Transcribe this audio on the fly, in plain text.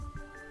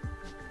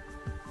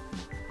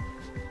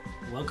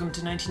Welcome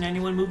to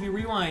 1991 Movie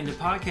Rewind, a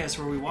podcast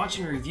where we watch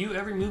and review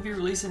every movie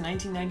released in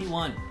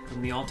 1991,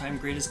 from the all-time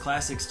greatest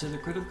classics to the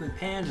critically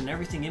panned and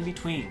everything in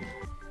between.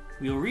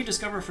 We will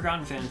rediscover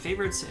forgotten fan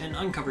favorites and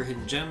uncover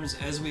hidden gems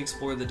as we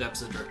explore the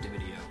depths of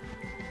direct-to-video.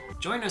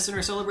 Join us in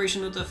our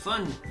celebration of the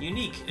fun,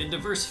 unique, and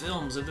diverse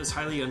films of this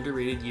highly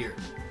underrated year.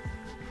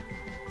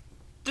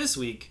 This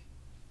week,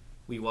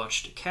 we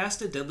watched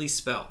Cast a Deadly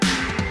Spell.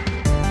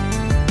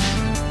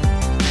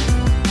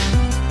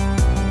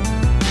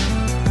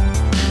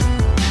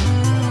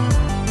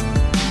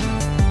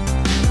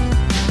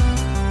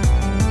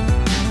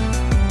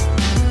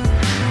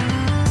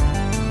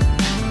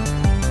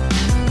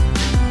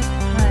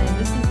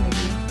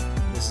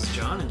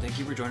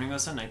 Joining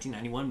us on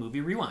 1991 Movie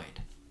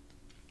Rewind.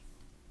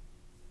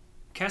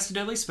 Cast a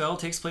Deadly Spell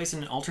takes place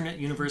in an alternate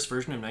universe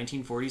version of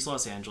 1940s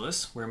Los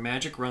Angeles, where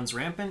magic runs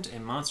rampant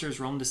and monsters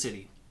roam the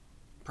city.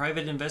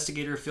 Private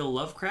investigator Phil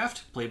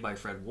Lovecraft, played by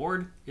Fred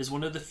Ward, is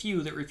one of the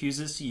few that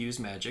refuses to use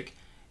magic,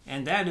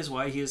 and that is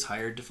why he is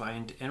hired to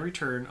find and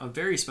return a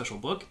very special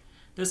book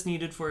that's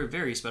needed for a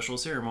very special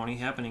ceremony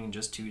happening in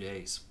just 2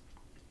 days.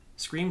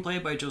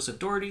 Screenplay by Joseph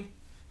Doherty,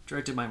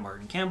 directed by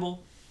Martin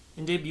Campbell,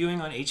 and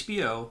debuting on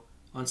HBO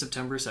on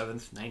September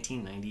 7th,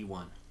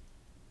 1991.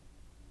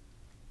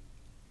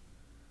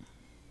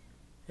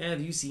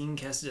 Have you seen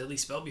Cast a Deadly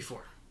Spell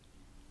before?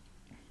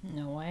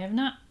 No, I have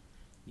not.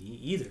 Me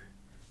either.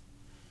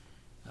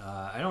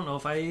 I don't know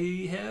if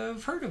I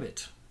have heard of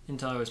it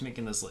until I was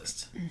making this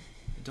list. I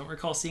don't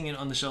recall seeing it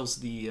on the shelves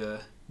of the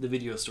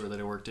video store that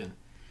I worked in.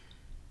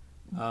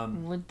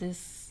 Would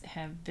this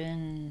have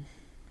been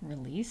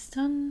released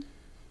on?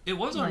 It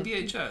was on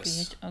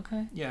VHS.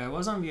 Okay. Yeah, it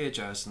was on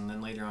VHS and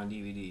then later on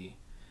DVD.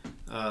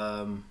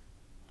 I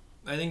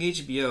think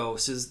HBO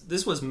says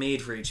this was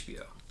made for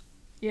HBO.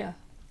 Yeah.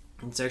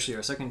 It's actually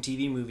our second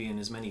TV movie in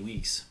as many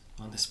weeks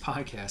on this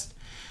podcast.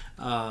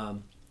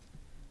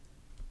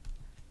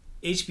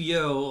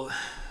 HBO,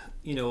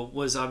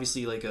 was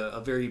obviously like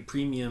a very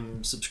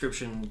premium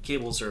subscription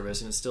cable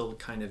service, and it still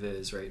kind of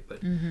is, right? But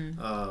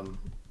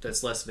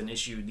that's less of an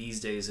issue these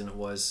days than it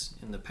was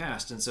in the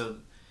past. And so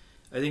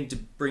I think to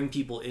bring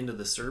people into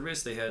the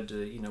service, they had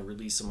to,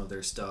 release some of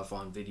their stuff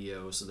on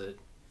video so that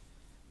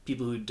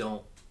people who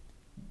don't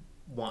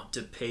want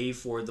to pay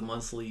for the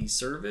monthly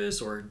service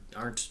or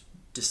aren't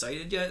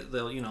decided yet,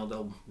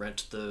 they'll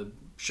rent the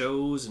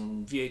shows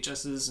and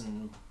VHSs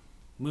and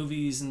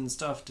movies and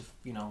stuff to,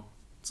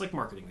 it's like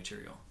marketing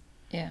material.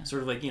 Yeah.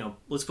 Sort of like,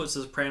 let's put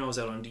Sopranos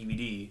out on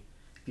DVD.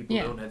 People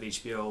who don't have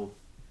HBO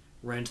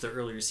rent the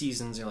earlier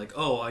seasons. They're like,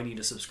 oh, I need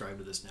to subscribe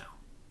to this now.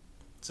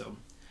 So,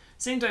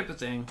 same type of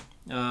thing.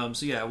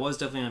 It was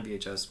definitely on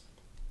VHS.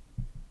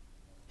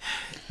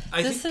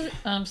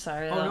 I'm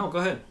sorry. Oh, no, go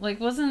ahead.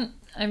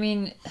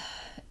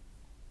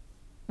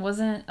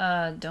 Wasn't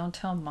Don't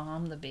Tell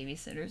Mom, the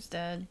Babysitter's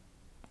Dad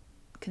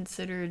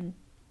considered...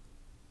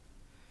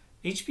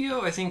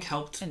 HBO, I think,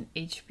 helped an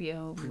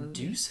HBO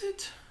produce movie.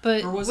 it?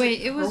 But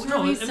it was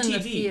released in the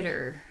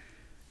theater.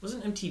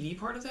 Wasn't MTV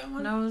part of that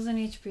one? No, it was an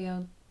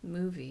HBO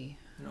movie.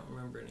 I don't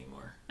remember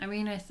anymore. I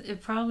mean,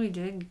 it probably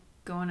did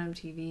go on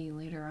MTV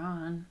later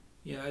on.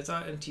 Yeah, I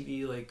thought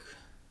MTV,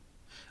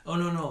 Oh,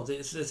 no.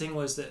 The thing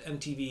was that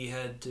MTV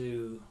had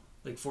to,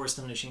 force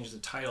them to change the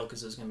title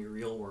because it was going to be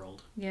Real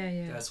World.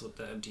 Yeah. That's what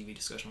the MTV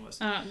discussion was.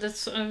 I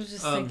was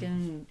just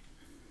thinking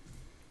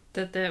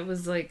that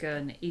was like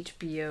an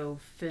HBO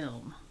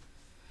film.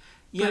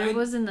 Yeah, but it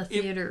was in the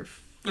theater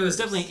first. It was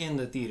definitely in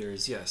the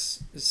theaters,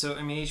 yes. So,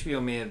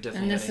 HBO may have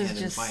definitely had a hand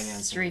in financing. And this is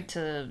just straight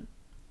to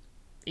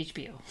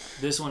HBO.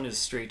 This one is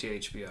straight to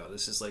HBO.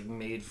 This is,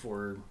 made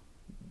for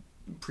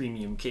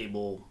premium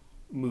cable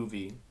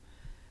movie.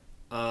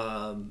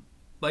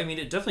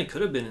 It definitely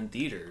could have been in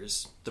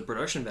theaters. The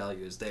production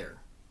value is there.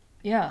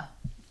 Yeah.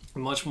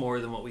 Much more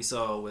than what we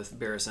saw with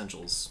Bare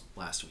Essentials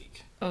last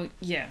week. Oh,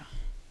 yeah.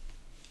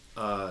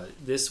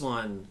 This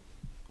one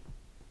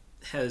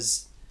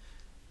has,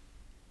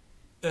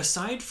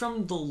 aside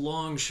from the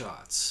long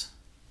shots,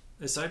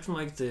 aside from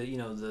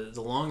the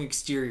long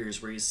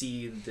exteriors where you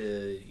see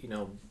the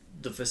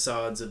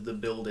facades of the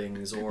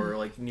buildings,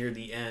 or near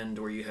the end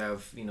where you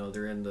have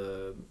they're in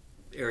the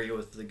area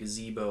with the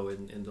gazebo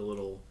and the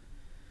little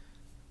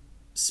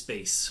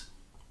space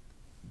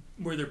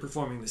where they're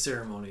performing the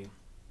ceremony.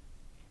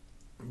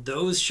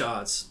 Those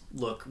shots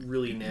look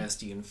really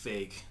nasty and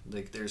fake.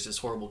 There's this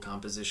horrible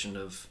composition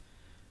of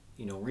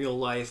real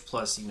life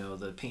plus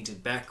the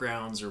painted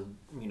backgrounds or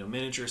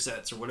miniature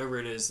sets or whatever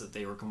it is that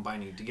they were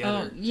combining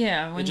together. Oh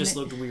yeah, it just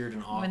looked weird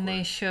and awkward. When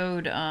they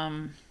showed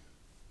it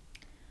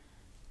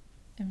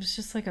was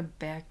just like a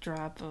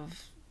backdrop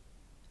of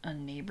a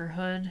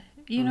neighborhood,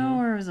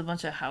 where it was a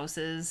bunch of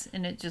houses,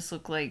 and it just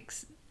looked like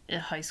a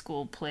high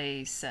school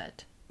play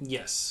set.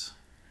 Yes.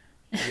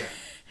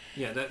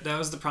 Yeah. That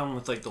was the problem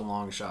with the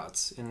long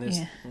shots in this.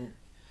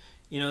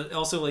 Yeah.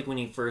 Also when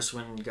he first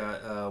went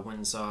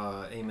and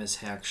saw Amos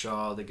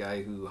Hackshaw, the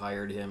guy who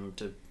hired him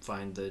to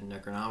find the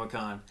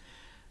Necronomicon.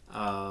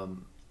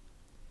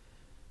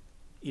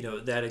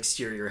 that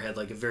exterior had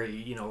like a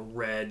very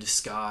red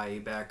sky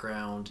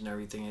background and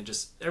everything. It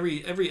just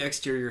every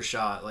exterior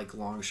shot, like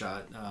long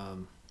shot,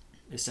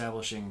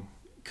 establishing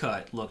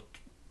cut, looked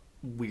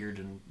weird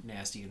and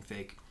nasty and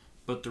fake,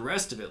 but the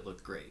rest of it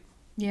looked great.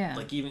 Yeah.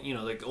 Like even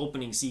like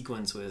opening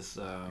sequence with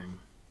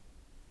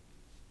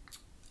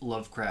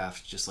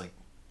Lovecraft just like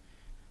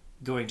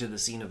going to the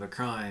scene of a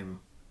crime.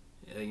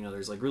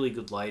 There's like really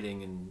good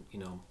lighting, and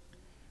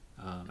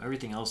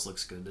everything else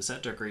looks good. The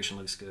set decoration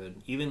looks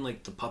good. Even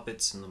like the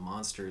puppets and the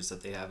monsters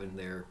that they have in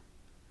there.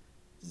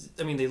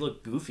 I mean, they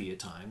look goofy at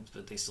times,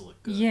 but they still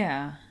look good.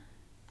 Yeah.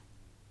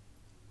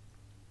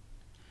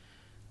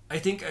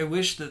 I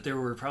wish that there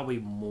were probably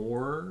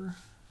more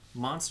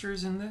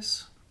monsters in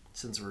this,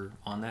 since we're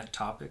on that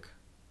topic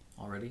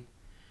already.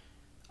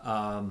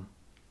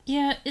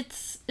 Yeah,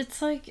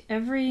 it's like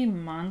every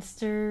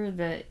monster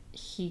that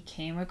he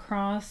came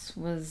across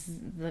was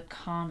the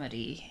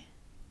comedy.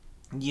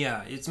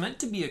 Yeah, it's meant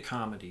to be a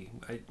comedy.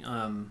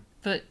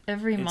 But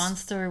every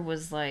monster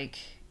was like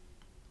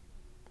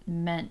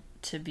meant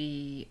to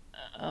be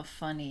a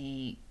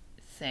funny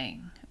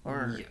thing,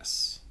 or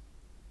yes,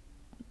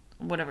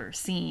 whatever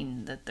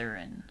scene that they're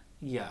in.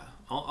 Yeah,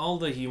 all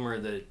the humor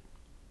that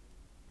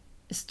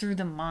is through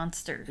the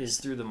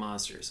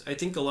monsters. I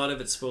think a lot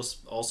of it's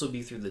supposed to also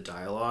be through the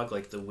dialogue,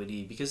 like the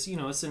witty, because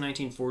it's the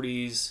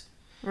 1940s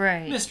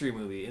mystery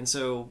movie, and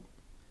so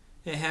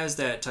it has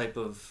that type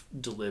of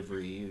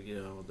delivery,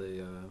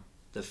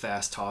 the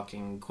fast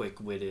talking, quick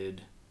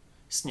witted,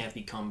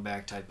 snappy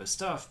comeback type of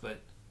stuff,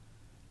 but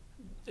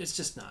it's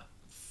just not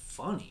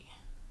funny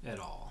at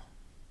all.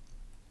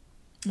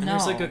 And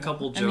there's like a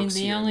couple jokes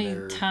the here only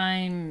and there.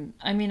 time,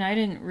 I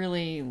didn't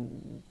really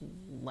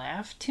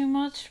laugh too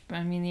much,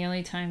 but the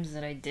only times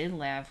that I did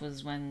laugh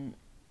was when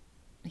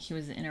he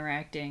was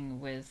interacting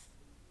with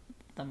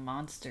the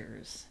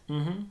monsters.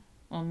 Mm-hmm.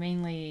 Well,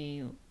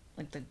 mainly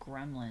like the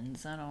gremlins.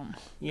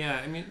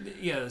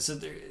 So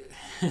there's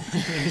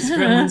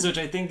gremlins, which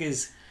I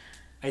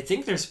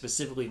think they're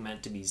specifically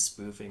meant to be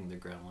spoofing the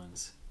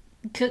gremlins.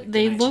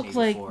 They look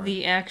like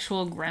the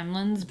actual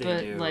gremlins,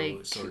 but do,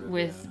 like sort of,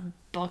 with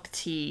buck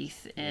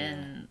teeth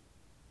and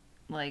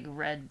like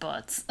red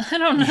butts. I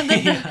don't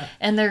know.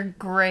 And they're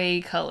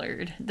gray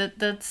colored.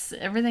 That's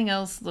everything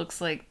else looks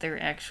like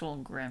they're actual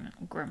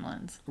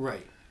gremlins.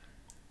 Right.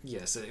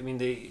 Yes, there's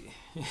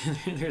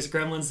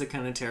gremlins that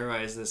kind of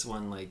terrorize this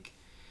one like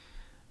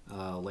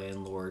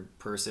landlord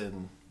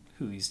person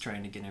who he's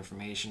trying to get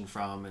information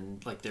from,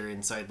 and like they're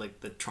inside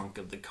like the trunk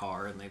of the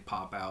car and they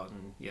pop out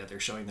and they're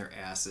showing their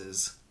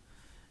asses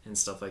and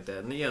stuff like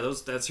that. And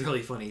that's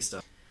really funny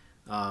stuff.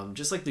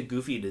 Just like the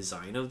goofy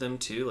design of them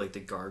too, like the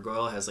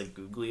gargoyle has like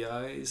googly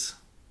eyes.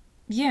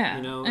 Yeah,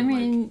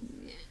 like,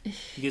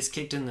 he gets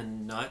kicked in the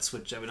nuts,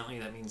 which evidently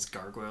that means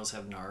gargoyles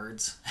have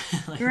nards.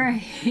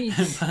 Right.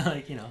 But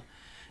like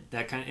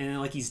that kind of, and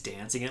like he's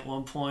dancing at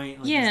one point.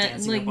 Like he's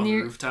dancing up on the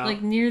rooftop.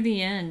 Like near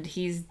the end,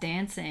 he's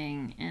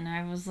dancing, and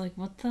I was like,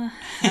 "What the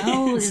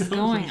hell is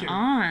going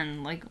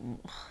on?" Like,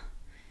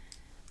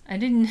 I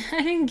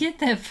didn't get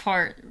that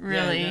part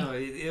really. Yeah, no,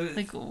 it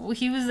like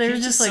he was there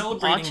just like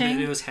watching.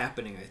 That it was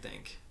happening. I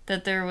think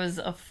that there was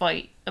a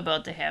fight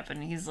about to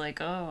happen. He's like,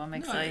 "Oh, I'm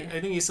excited." No,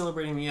 I think he's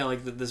celebrating. Yeah,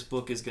 like that this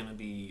book is gonna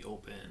be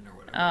open or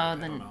whatever. Oh,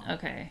 then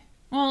okay.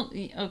 Well,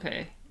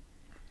 okay.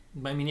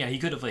 But he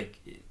could have like.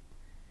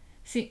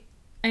 See,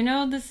 I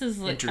know this is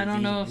like I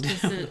don't know if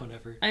this is.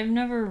 Whatever. I've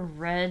never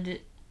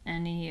read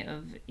any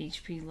of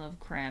H.P.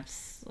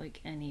 Lovecraft's like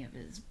any of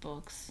his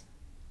books.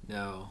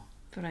 No.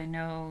 But I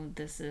know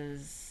this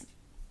is.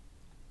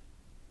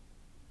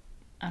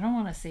 I don't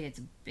want to say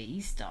it's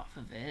based off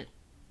of it.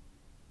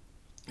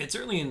 It's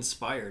certainly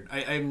inspired.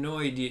 I have no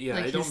idea. Yeah,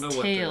 like I don't know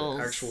tales.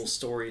 What the actual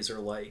stories are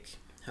like.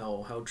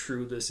 How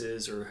true this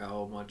is, or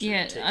how much.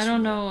 Yeah, it takes I don't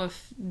from know that.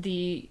 if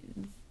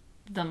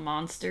the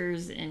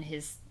monsters in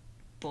his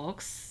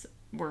books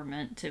were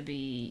meant to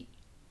be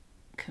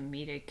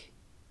comedic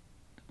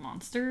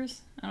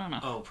monsters. I don't know.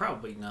 Oh,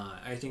 probably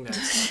not. I think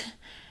that's.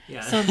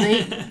 Yeah. So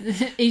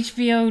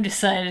HBO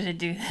decided to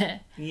do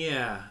that.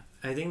 Yeah,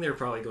 I think they're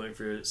probably going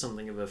for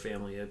something of a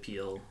family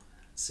appeal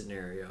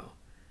scenario.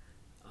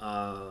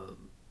 But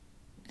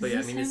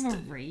Does this have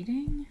a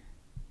rating?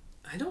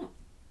 I don't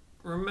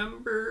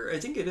remember. I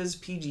think it is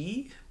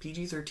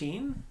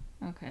PG-13.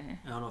 Okay.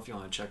 I don't know if you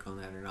want to check on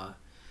that or not.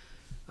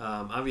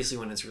 Obviously,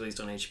 when it's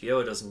released on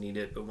HBO, it doesn't need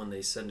it, but when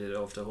they send it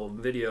off to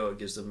home video, it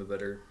gives them a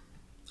better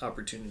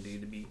opportunity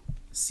to be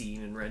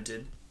seen and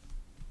rented.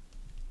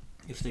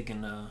 If they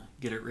can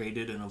get it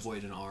rated and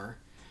avoid an R.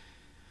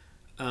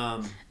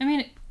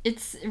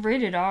 It's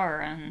rated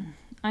R on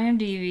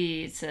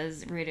IMDb. It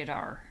says rated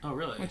R. Oh,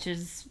 really? Which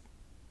is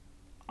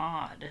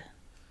odd.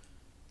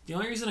 The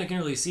only reason I can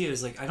really see it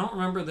is I don't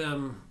remember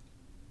them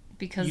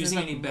using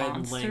any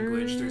bad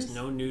language. There's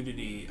no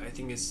nudity. I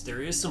think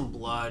there is some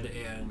blood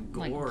and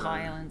gore, like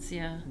violence,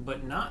 yeah,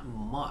 but not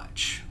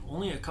much.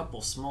 Only a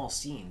couple small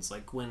scenes,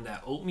 like when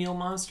that oatmeal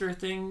monster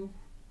thing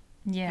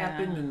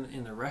happened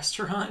in the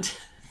restaurant.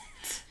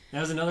 That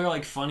was another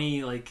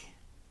funny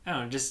I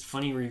don't know, just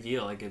funny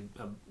reveal, like a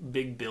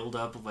big build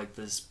up of like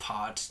this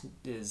pot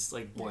is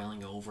like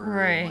boiling over,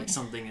 right? And, like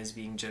something is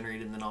being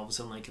generated, and then all of a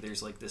sudden like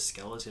there's like this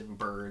skeleton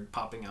bird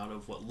popping out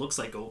of what looks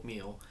like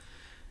oatmeal,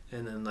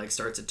 and then like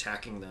starts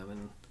attacking them,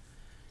 and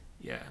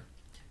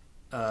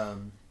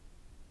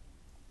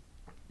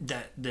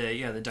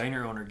the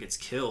diner owner gets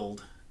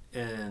killed,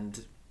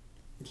 and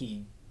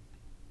he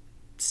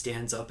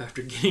stands up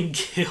after getting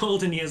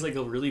killed, and he has like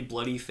a really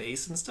bloody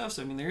face and stuff.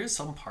 So I mean, there is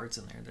some parts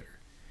in there that are.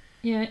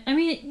 Yeah, I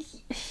mean,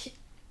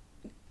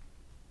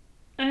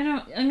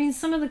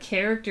 some of the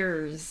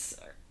characters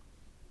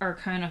are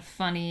kind of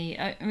funny.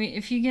 I mean,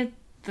 if you get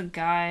the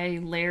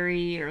guy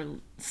Larry or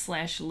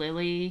 /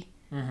 Lily,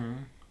 mm-hmm.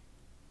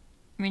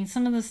 I mean,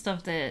 some of the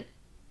stuff that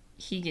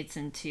he gets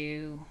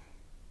into,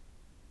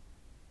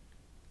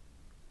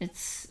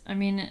 it's. I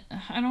mean,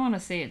 I don't want to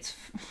say it's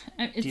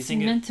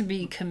meant to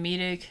be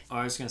comedic.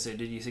 I was gonna say,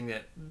 did you think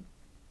that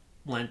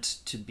lent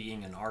to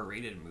being an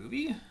R-rated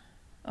movie?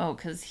 Oh,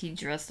 because he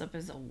dressed up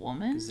as a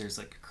woman? Because there's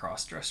like a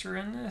cross-dresser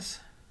in this?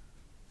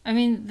 I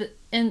mean,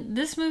 and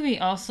this movie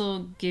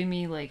also gave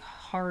me like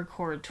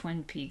hardcore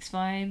Twin Peaks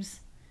vibes.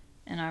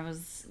 And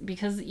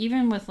because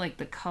even with like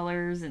the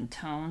colors and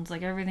tones,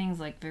 like everything's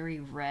like very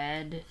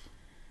red.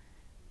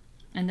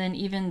 And then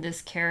even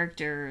this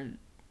character,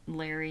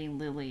 Larry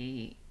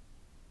Lily,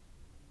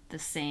 the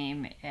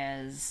same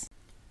as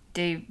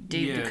Dave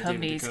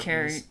Duchovny's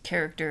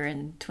character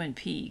in Twin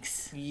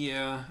Peaks.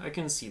 Yeah, I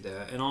can see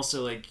that. And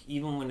also, like,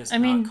 even when it's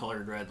not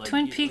colored red, like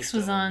Twin Peaks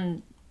was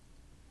on.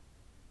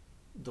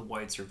 The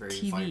whites are very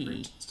TV. vibrant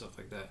and stuff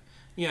like that.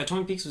 Yeah,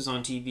 Twin Peaks was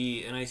on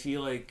TV, and I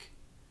feel like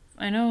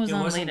I know it was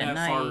on late at night. It wasn't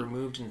that far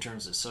removed in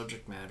terms of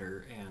subject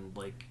matter and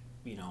like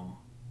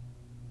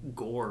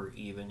gore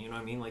even. You know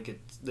what I mean? Like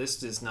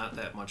this is not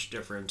that much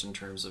different in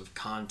terms of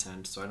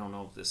content. So I don't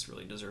know if this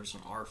really deserves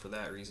an R for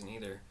that reason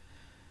either.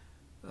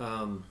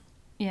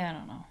 Yeah, I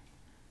don't know.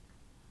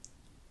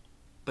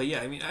 But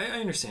yeah, I mean, I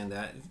understand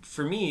that.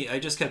 For me, I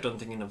just kept on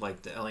thinking of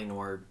like the LA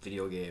Noire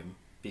video game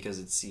because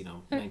it's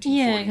 1940s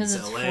yeah, because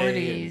it's LA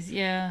 40s, and,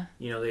 yeah.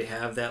 They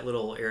have that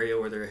little area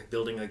where they're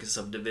building like a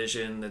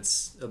subdivision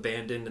that's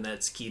abandoned, and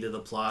that's key to the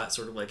plot,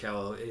 sort of like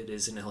how it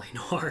is in LA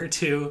Noire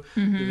too,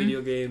 the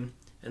video game.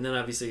 And then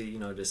obviously,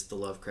 just the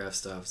Lovecraft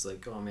stuff. It's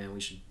like, oh man, we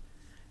should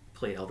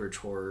play Eldritch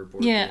Horror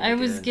board game I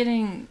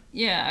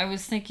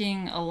was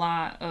thinking a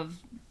lot of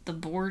the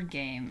board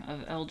game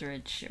of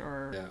Eldritch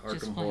or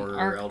Arkham Horror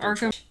or Eldritch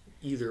Horror.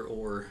 Either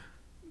or.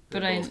 They're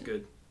both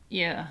good.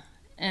 Yeah.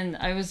 And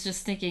I was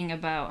just thinking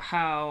about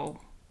how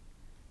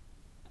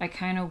I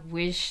kind of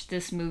wish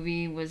this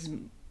movie was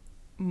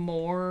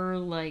more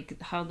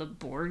like how the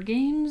board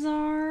games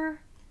are.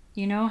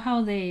 You know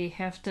how they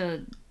have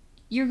to...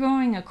 You're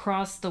going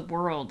across the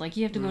world. Like,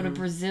 you have to go to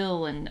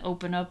Brazil and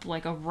open up,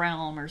 like, a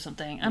realm or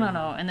something. I don't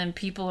know. And then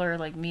people are,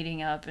 like,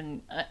 meeting up.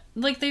 And,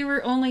 like, they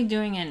were only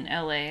doing it in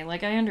L.A.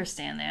 Like, I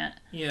understand that.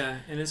 Yeah,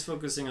 and it's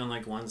focusing on,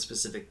 like, one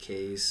specific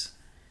case.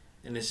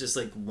 And it's just,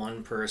 like,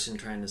 one person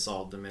trying to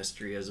solve the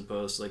mystery as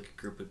opposed to, like,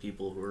 a group of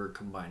people who are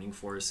combining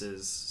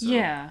forces. So,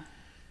 yeah,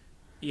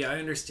 I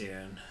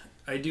understand.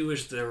 I do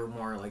wish there were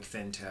more, like,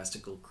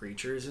 fantastical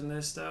creatures in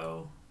this,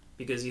 though.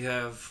 Because you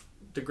have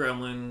the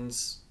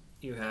gremlins...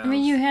 You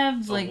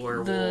have like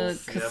werewolf,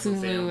 the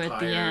Cthulhu at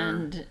the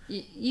end.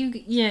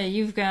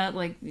 You've got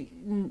like.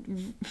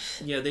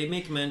 Yeah, they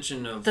make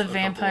mention of the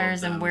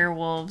vampires and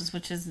werewolves,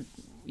 which is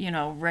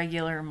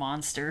regular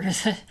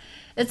monsters.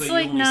 It's but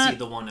like you only not see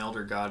the one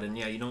elder god, and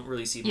you don't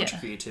really see much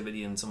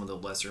creativity in some of the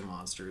lesser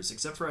monsters,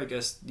 except for I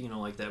guess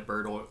like that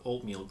bird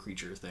oatmeal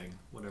creature thing,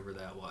 whatever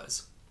that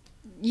was.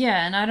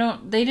 Yeah,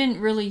 and they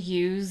didn't really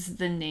use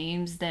the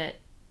names that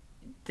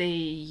they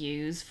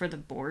use for the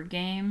board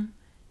game.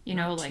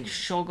 Like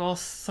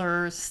Shoggoth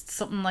or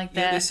something like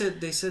that. Yeah,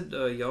 they said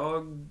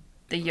Yog.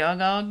 The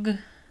Yogg.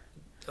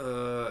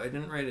 I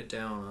didn't write it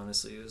down,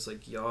 honestly. It was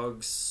like Yogg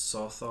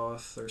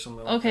Sothoth or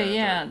something like that. Okay,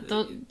 yeah.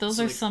 Those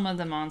are like, some of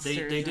the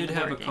monsters. They did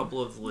have a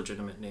couple of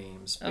legitimate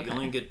names, but you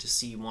only get to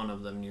see one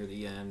of them near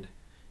the end.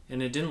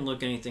 And it didn't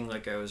look anything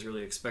like I was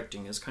really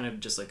expecting. It was kind of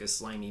just like a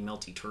slimy,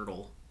 melty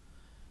turtle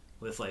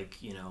with like,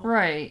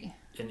 right.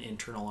 an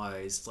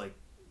internalized, like,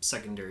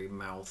 secondary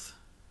mouth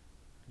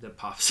that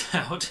pops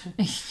out.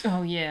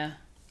 Oh yeah.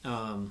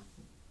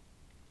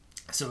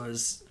 So it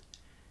was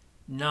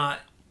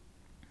not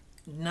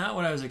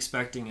what I was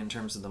expecting in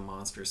terms of the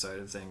monster side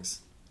of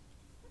things.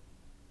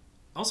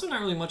 Also, not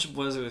really much of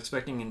what I was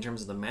expecting in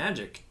terms of the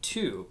magic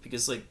too,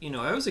 because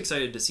I was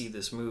excited to see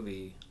this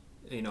movie.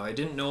 I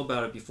didn't know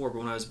about it before, but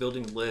when I was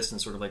building the list and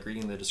sort of like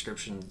reading the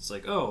description, it's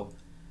like, oh,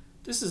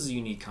 this is a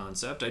unique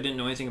concept. I didn't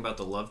know anything about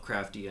the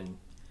Lovecraftian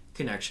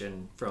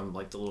connection from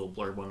like the little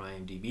blurb on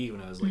IMDb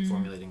when I was like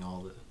formulating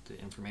all the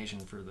information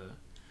for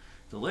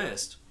the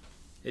list.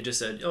 It just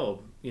said,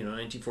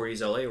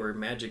 1940s LA where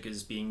magic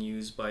is being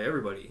used by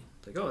everybody.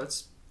 Like, oh,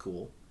 that's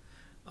cool.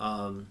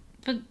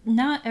 But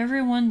not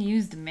everyone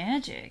used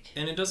magic.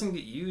 And it doesn't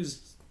get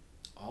used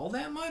all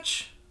that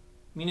much.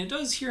 I mean, it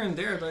does here and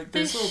there. Like,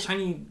 there's little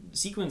tiny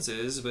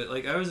sequences, but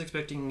like I was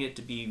expecting it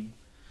to be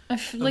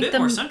like a bit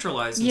more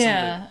centralized. In some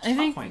of the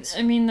plot points.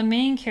 I mean, the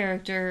main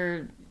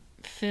character,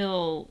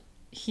 Phil,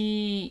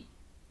 he's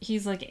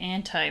like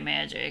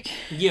anti-magic.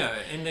 Yeah,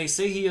 and they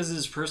say he has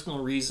his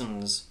personal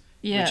reasons,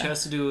 which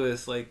has to do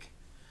with like,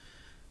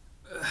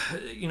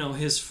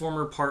 his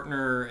former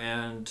partner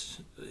and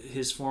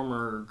his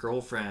former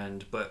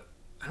girlfriend, but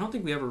I don't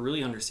think we ever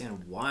really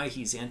understand why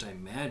he's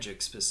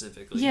anti-magic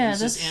specifically. Yeah,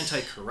 he's just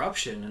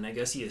anti-corruption, and I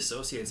guess he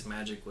associates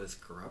magic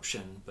with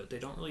corruption, but they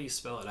don't really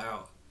spell it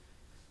out.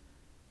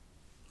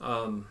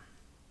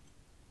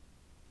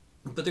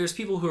 But there's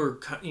people who are,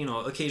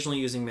 occasionally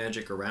using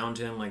magic around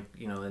him, like,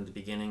 in the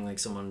beginning, like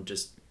someone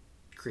just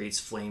creates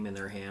flame in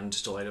their hand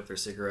to light up their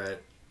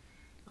cigarette.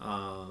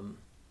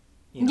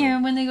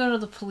 Yeah, when they go to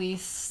the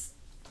police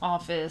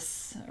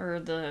office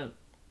or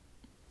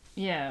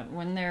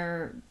when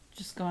they're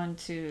just going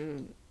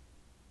to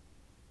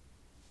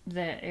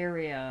that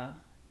area,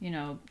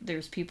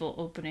 there's people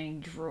opening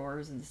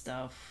drawers and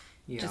stuff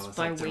just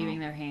by waving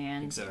their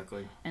hand.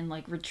 Exactly. And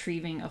like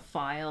retrieving a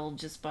file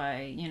just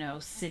by,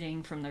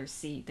 sitting from their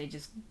seat. They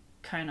just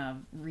kind of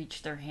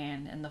reach their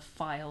hand and the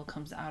file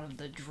comes out of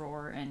the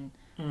drawer and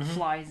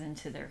flies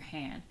into their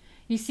hand.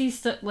 You see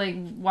stuff like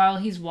while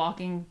he's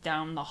walking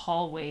down the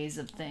hallways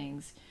of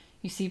things,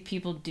 you see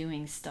people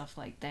doing stuff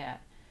like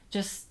that.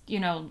 Just,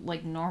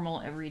 like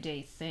normal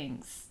everyday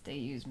things they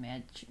use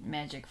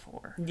magic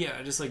for.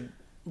 Yeah, just like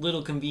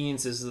little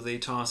conveniences that they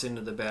toss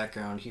into the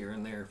background here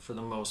and there for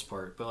the most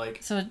part. But like,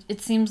 so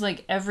it seems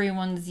like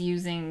everyone's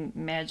using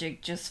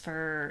magic just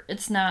for,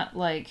 it's not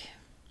like,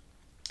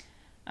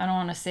 I don't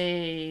want to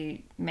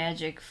say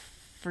magic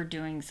for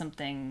doing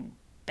something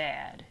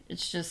bad.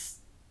 It's just,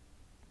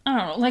 I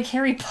don't know, like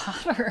Harry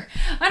Potter.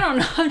 I don't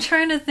know. I'm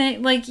trying to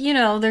think, like,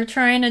 they're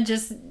trying to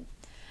just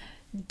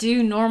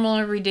do normal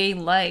everyday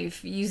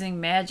life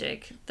using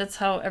magic. That's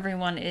how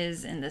everyone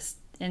is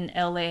in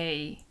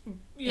LA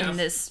in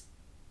this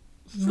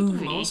movie.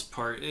 For the most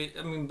part.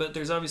 But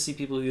there's obviously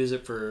people who use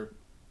it for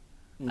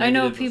negative I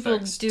know people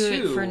do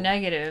too. It for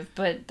negative,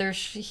 but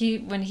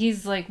when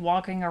he's like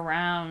walking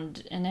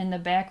around and in the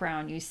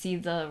background you see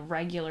the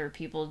regular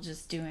people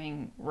just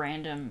doing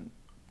random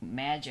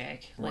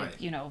magic, like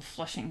right.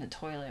 Flushing the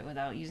toilet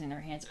without using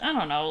their hands. I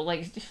don't know,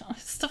 like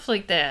stuff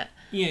like that.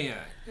 Yeah.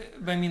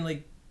 But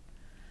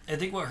I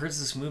think what hurts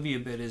this movie a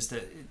bit is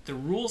that the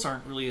rules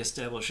aren't really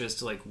established as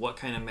to like what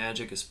kind of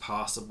magic is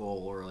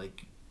possible or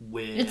like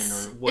when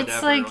or whatever.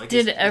 It's like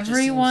did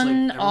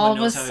everyone all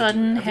of a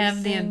sudden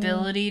have the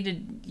ability to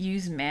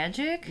use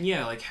magic?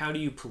 Yeah, like how do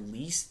you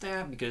police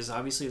that? Because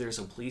obviously there's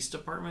a police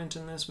department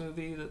in this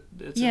movie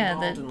that's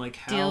involved, and like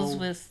how deals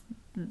with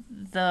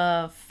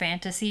the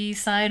fantasy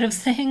side of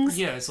things.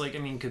 Yeah, it's like,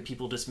 could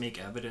people just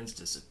make evidence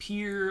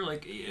disappear?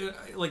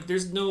 Like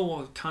there's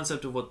no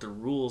concept of what the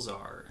rules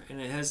are. And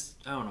it has,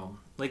 I don't know,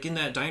 like in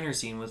that diner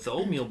scene with the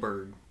oatmeal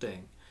bird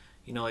thing,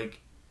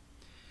 like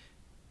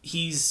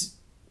he's,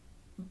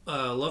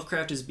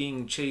 Lovecraft is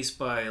being chased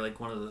by like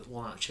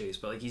not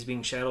chased, but like he's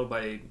being shadowed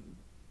by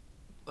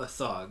a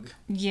thug.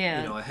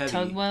 Yeah, a heavy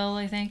Tugwell,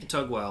 I think.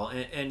 Tugwell,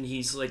 and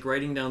he's like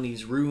writing down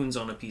these runes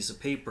on a piece of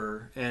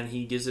paper, and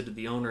he gives it to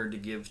the owner to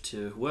give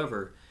to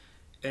whoever.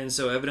 And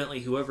so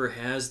evidently whoever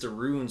has the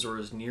runes or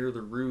is near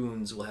the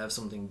runes will have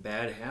something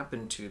bad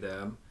happen to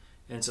them.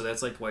 And so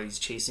that's like why he's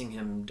chasing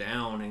him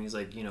down, and he's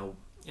like,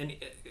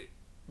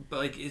 but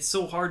like it's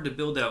so hard to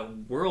build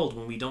that world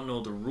when we don't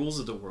know the rules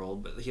of the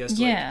world, but he has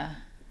to like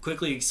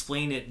quickly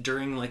explain it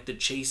during like the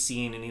chase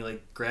scene, and he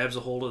like grabs a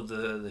hold of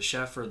the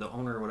chef or the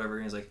owner or whatever,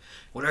 and he's like,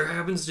 whatever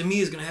happens to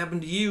me is gonna happen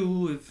to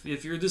you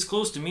if you're this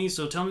close to me,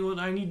 so tell me what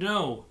I need to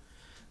know.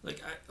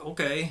 Like,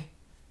 okay,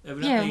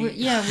 evidently,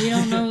 we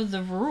don't know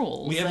the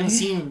rules. We haven't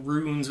seen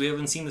runes, we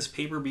haven't seen this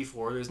paper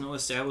before, there's no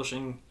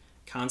establishing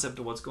concept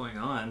of what's going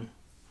on.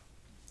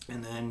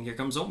 And then here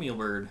comes Oatmeal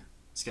Bird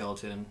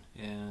skeleton,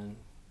 and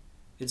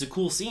it's a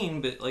cool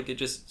scene, but like it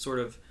just sort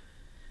of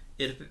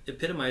it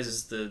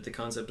epitomizes the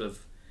concept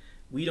of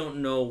we don't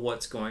know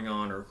what's going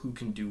on or who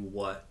can do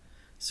what,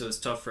 so it's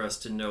tough for us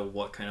to know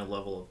what kind of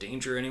level of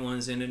danger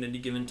anyone's in at any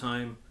given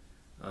time,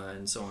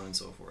 and so on and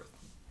so forth.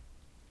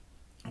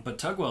 But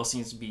Tugwell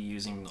seems to be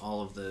using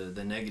all of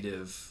the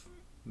negative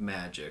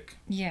magic.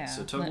 Yeah.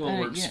 So Tugwell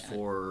works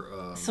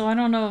for... so I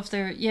don't know if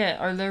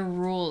are there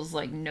rules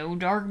like no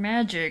dark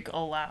magic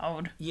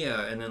allowed?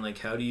 Yeah, and then like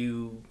how do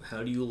you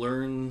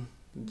learn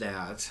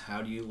that?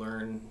 How do you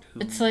learn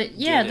who It's like,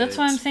 that's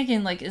why I'm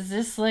thinking, like, is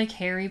this like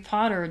Harry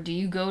Potter? Do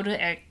you go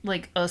to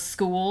like a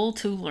school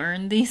to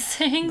learn these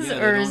things?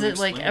 Or is it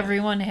like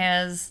everyone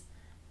has...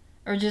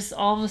 Or just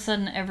all of a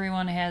sudden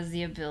everyone has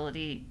the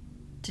ability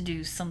to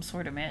do some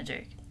sort of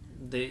magic?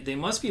 They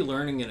must be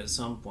learning it at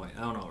some point.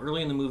 I don't know.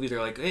 Early in the movie, they're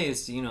like, hey,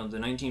 it's, the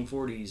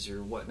 1940s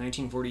or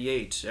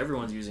 1948.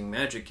 Everyone's using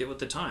magic. Get with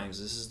the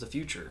times. This is the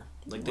future.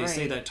 Like, they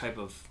say that type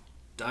of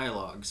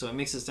dialogue. So it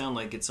makes it sound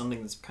like it's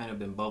something that's kind of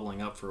been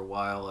bubbling up for a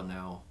while, and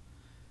now,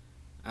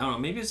 I don't know,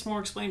 maybe it's more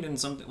explained in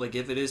something, like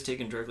if it is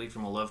taken directly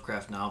from a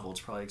Lovecraft novel, it's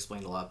probably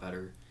explained a lot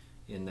better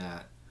in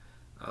that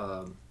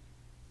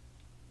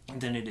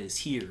than it is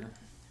here.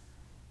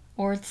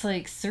 Or it's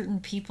like certain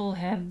people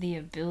have the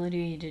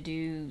ability to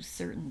do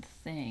certain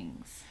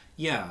things.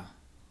 Yeah,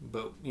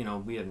 but, you know,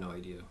 we have no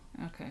idea.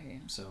 Okay, yeah.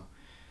 So,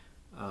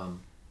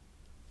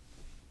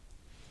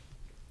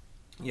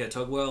 yeah,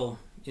 Tugwell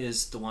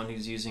is the one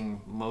who's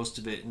using most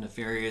of it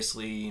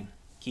nefariously.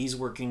 He's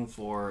working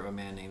for a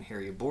man named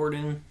Harry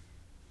Borden,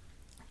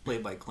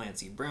 played by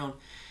Clancy Brown,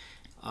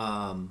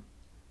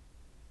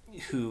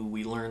 who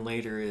we learn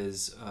later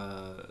is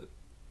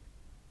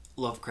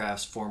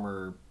Lovecraft's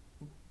former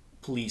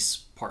police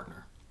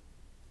partner.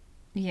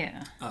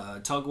 Yeah.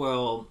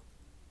 Tugwell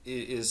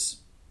is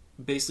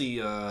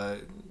basically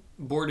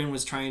Borden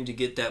was trying to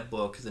get that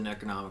book, the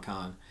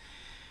Necronomicon.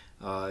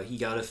 He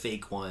got a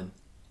fake one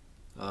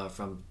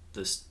from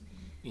this,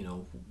 you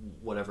know,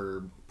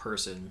 whatever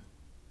person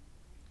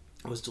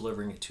was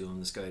delivering it to him.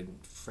 This guy,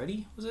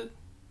 Freddie, was it?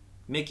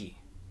 Mickey.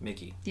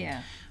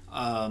 Yeah.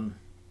 And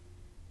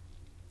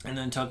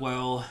then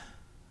Tugwell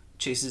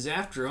chases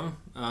after him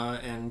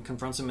and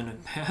confronts him in a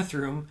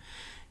bathroom,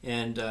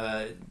 and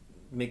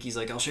Mickey's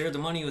like, "I'll share the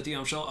money with you.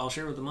 I'll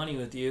share the money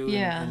with you."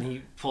 Yeah. And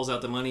he pulls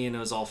out the money, and it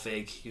was all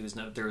fake.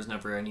 There was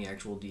never any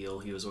actual deal.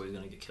 He was always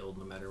going to get killed,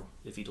 no matter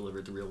if he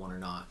delivered the real one or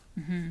not.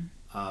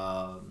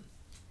 Mm-hmm.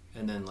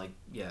 And then, like,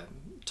 yeah,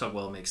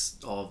 Tugwell makes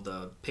all of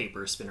the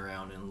paper spin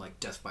around and, like,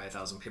 death by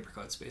 1,000 paper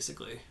cuts,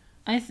 basically.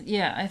 I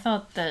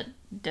thought that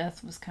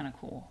death was kind of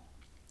cool.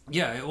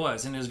 Yeah, it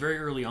was, and it was very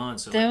early on.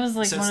 So that was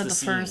like one of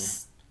the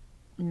first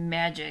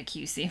magic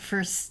you see,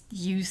 first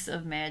use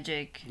of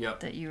magic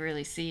that you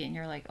really see, and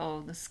you're like,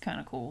 oh, this is kind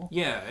of cool.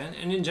 Yeah,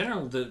 and in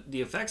general,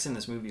 the effects in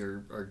this movie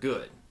are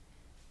good.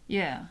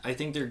 Yeah. I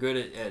think they're good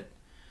at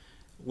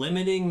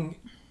limiting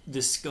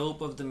the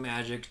scope of the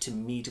magic to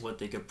meet what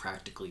they could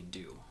practically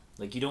do.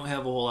 Like, you don't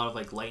have a whole lot of,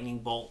 like, lightning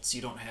bolts.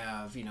 You don't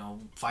have, you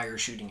know, fire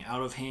shooting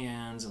out of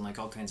hands and, like,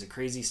 all kinds of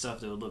crazy stuff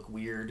that would look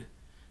weird.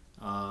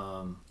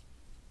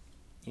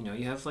 You know,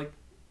 you have, like,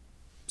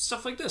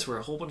 stuff like this where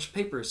a whole bunch of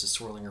paper is just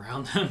swirling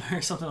around them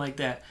or something like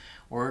that.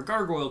 Or a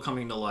gargoyle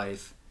coming to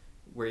life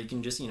where you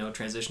can just, you know,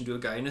 transition to a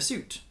guy in a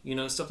suit. You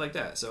know, stuff like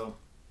that. So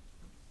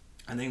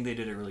I think they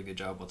did a really good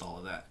job with all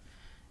of that.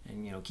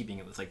 And, you know, keeping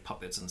it with, like,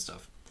 puppets and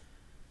stuff.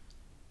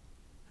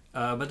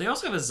 But they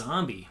also have a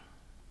zombie,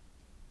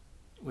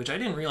 which I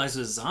didn't realize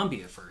was a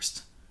zombie at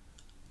first.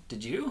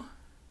 Did you?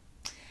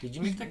 Did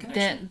you make that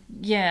connection?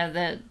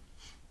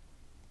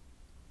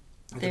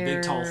 The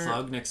big tall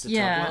thug next to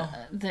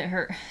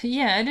Tugwell?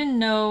 I didn't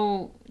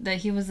know that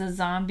he was a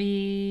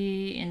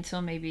zombie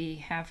until maybe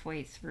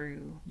halfway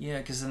through. Yeah,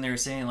 because then they were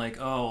saying, like,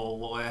 oh,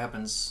 well, what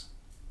happens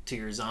to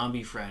your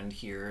zombie friend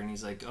here? And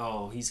he's like,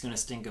 oh, he's going to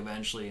stink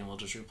eventually, and we'll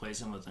just replace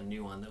him with a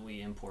new one that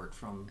we import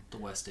from the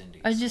West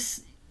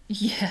Indies.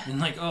 Yeah. And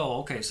like,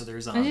 oh, okay, so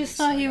there's zombies. I just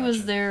thought he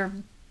was their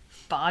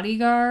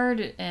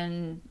bodyguard,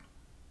 and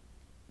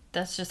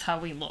that's just how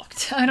we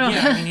looked. I don't know.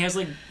 I mean, he has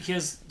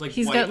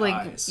he's white got like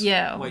eyes,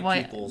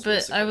 white pupils. But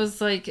basically. I was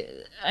like,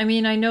 I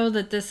mean, I know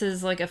that this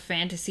is like a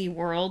fantasy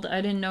world.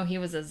 I didn't know he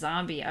was a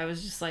zombie. I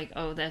was just like,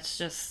 oh, that's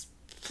just,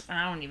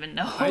 I don't even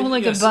know,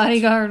 a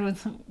bodyguard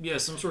with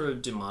some sort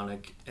of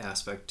demonic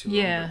aspect to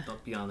him.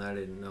 But beyond that, I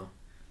didn't know.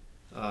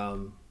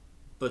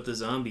 But the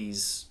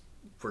zombies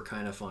were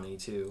kind of funny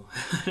too.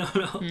 I don't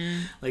know.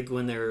 Like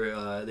when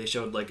they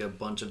showed like a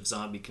bunch of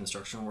zombie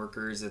construction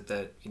workers at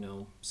that, you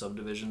know,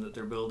 subdivision that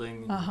they're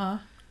building.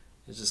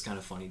 It's just kind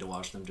of funny to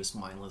watch them just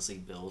mindlessly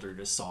build or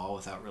just saw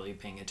without really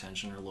paying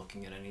attention or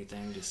looking at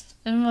anything.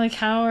 And I'm like,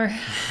 how I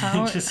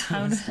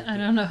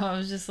don't know. I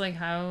was just like,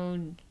 how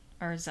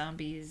are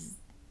zombies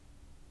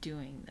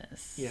doing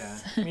this? Yeah,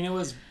 I mean, it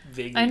was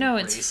vaguely I know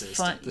racist it's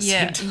fun. At the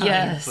same time,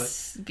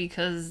 yes,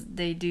 because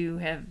they do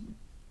have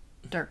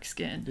dark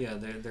skin. Yeah,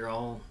 they're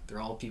all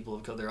people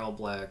of color. They're all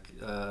black,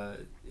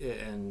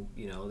 and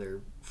you know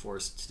they're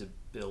forced to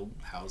build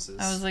houses.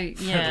 I was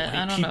like,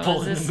 I don't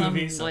know. Is this some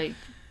like,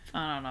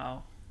 I don't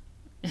know.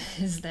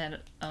 Is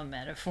that a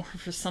metaphor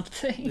for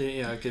something?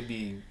 Yeah, it could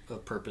be a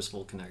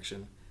purposeful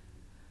connection.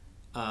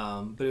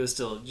 But it was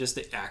still just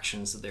the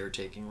actions that they were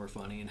taking were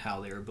funny, and how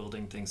they were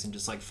building things and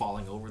just like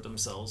falling over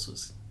themselves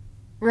was.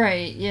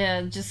 Right.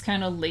 Yeah. Just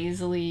kind of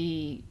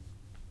lazily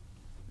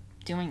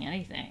doing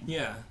anything.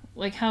 Yeah.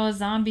 Like how a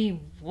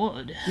zombie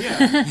would.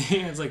 Yeah,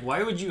 it's like,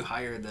 why would you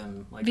hire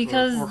them? Like,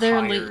 because or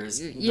they're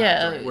just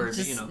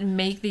you know,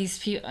 make these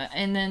people,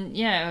 and then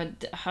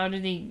how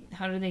do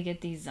they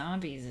get these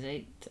zombies?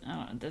 They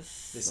don't know.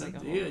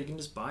 You can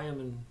just buy them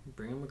and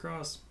bring them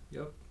across.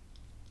 Yep.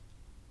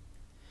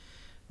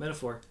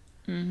 Metaphor.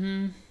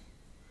 Mm-hmm.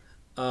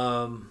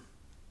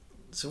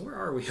 So where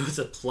are we with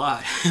the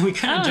plot? We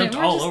kind of jumped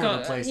all over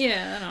the place.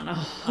 Yeah, I don't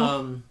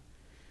know.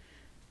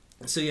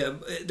 So yeah,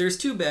 there's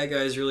two bad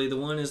guys really. The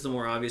one is the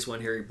more obvious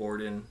one, Harry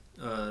Borden,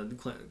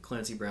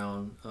 Clancy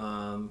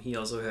Brown. He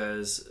also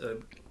has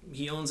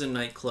he owns a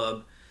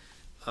nightclub,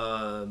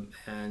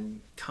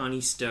 and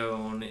Connie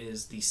Stone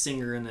is the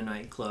singer in the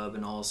nightclub,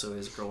 and also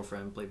his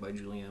girlfriend, played by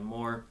Julianne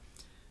Moore,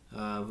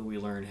 who we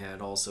learn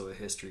had also a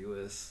history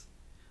with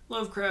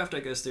Lovecraft. I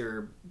guess they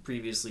were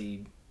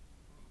previously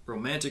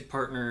romantic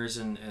partners,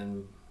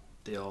 and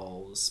they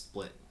all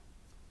split.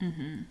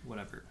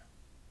 whatever,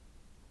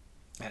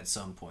 at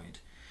some point.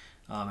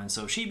 And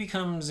so she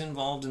becomes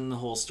involved in the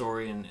whole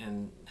story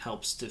and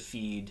helps to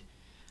feed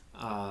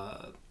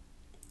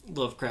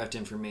Lovecraft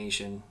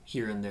information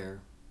here and there.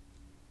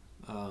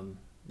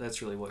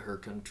 That's really what her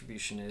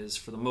contribution is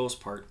for the most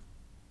part,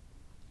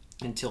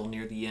 until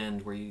near the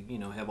end where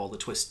you have all the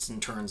twists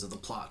and turns of the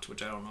plot,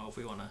 which I don't know if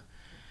we want to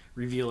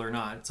reveal or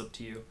not. It's up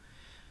to you.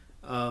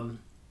 And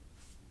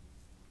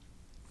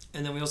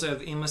then we also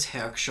have Amos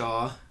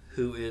Hackshaw,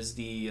 who is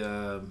the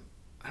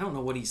I don't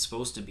know what he's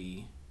supposed to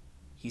be.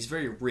 He's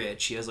very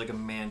rich. He has like a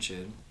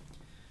mansion.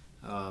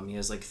 He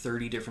has like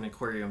 30 different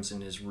aquariums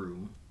in his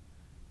room.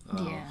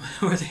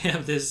 Where they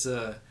have this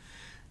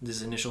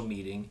initial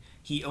meeting.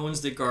 He owns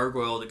the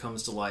gargoyle that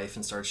comes to life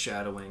and starts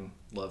shadowing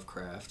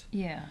Lovecraft.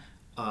 Yeah.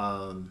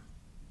 And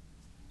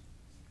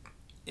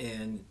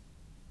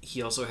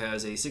he also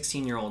has a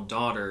 16-year-old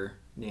daughter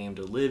named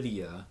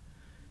Olivia,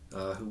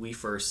 who we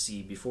first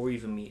see before we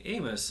even meet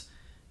Amos.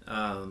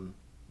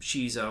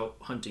 She's out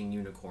hunting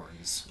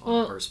unicorns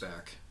on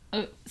horseback.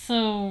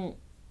 So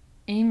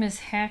Amos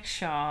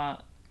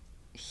Hackshaw,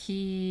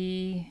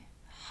 he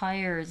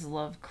hires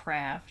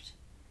Lovecraft.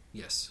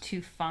 Yes.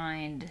 To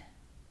find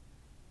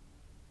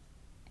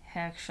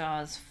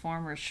Hackshaw's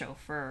former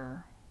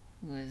chauffeur,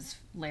 who is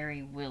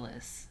Larry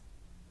Willis,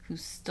 who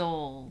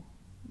stole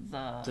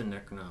the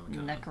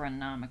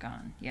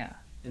Necronomicon. Yeah.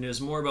 And it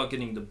was more about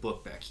getting the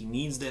book back. He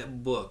needs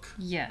that book.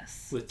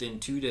 Yes. Within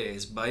 2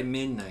 days by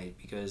midnight,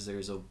 because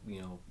there's a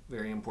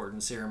very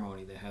important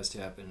ceremony that has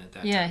to happen at that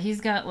time. Yeah, he's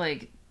got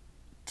like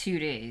 2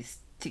 days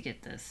to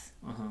get this.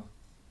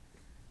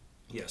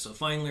 Yeah, so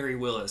find Larry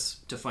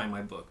Willis to find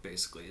my book,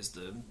 basically, is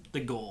the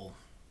goal.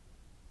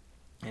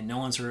 And no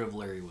one's heard of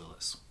Larry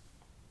Willis.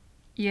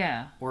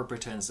 Yeah. Or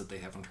pretends that they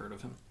haven't heard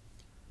of him.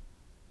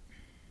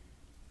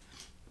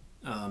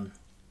 And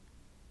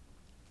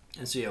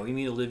so, yeah, we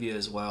meet Olivia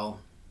as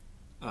well.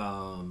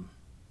 And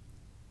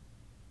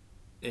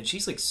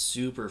she's, like,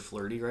 super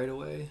flirty right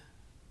away.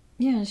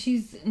 Yeah,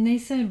 and they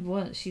said,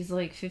 what, she's,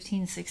 like,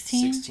 15,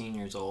 16? 16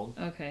 years old.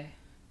 Okay.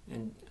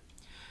 And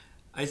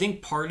I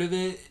think part of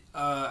it,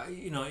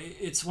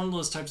 it's one of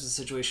those types of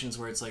situations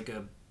where it's like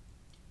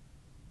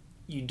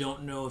you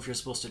don't know if you're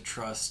supposed to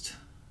trust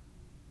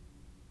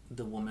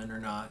the woman or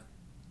not.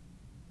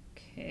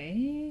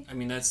 Okay. I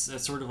mean, that's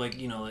sort of like,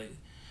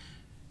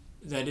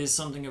 that is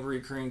something of a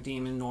recurring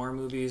theme in noir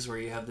movies, where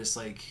you have this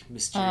like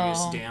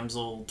mysterious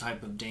damsel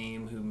type of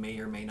dame who may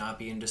or may not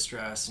be in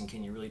distress, and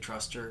can you really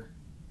trust her?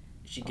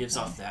 She gives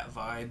off that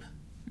vibe.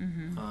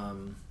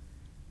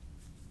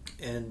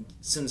 And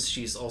since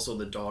she's also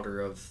the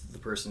daughter of the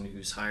person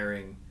who's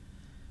hiring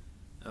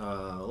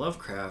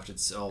Lovecraft,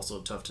 it's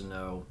also tough to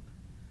know.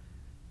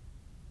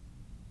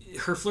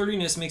 Her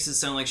flirtiness makes it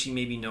sound like she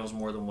maybe knows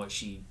more than what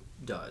she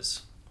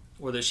does,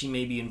 or that she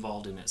may be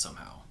involved in it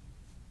somehow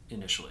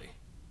initially.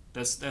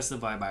 That's the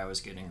vibe I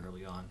was getting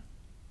early on.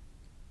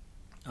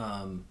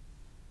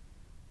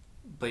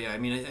 But yeah, I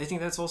mean, I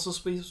think that's also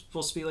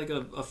supposed to be like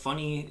a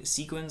funny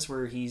sequence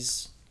where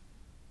he's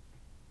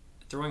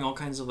throwing all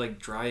kinds of like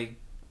dry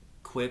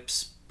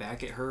quips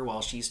back at her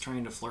while she's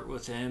trying to flirt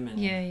with him, and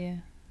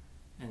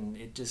and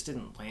it just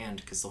didn't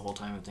land, because the whole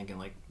time I'm thinking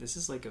like, this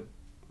is like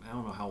I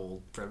don't know how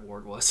old Fred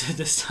Ward was at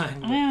this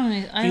time, but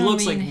he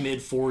looks like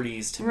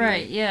mid-40s to me.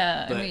 Right,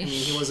 yeah. But I mean,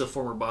 he was a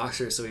former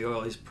boxer, so he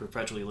always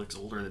perpetually looks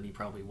older than he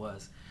probably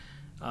was.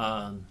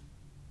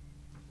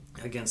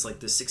 Against like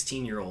this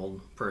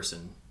 16-year-old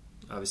person.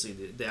 Obviously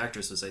the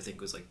actress was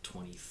like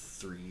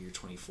 23 or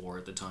 24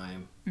 at the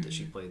time that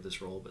she played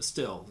this role, but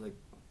still, like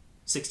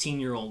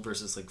 16-year-old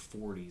versus like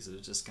 40s. It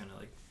was just kind of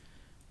like,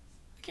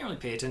 I can't really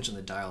pay attention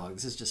to the dialogue.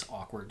 This is just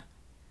awkward.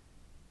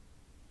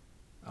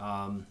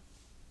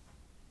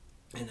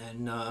 And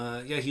then,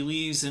 he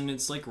leaves, and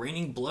it's like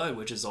raining blood,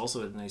 which is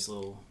also a nice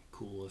little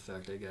cool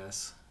effect, I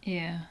guess.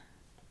 Yeah.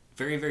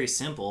 Very, very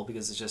simple,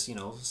 because it's just,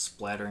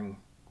 splattering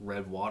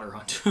red water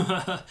onto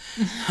a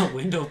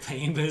window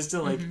pane, but it's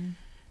still, like,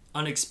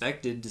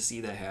 unexpected to see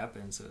that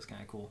happen, so it's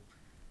kind of cool.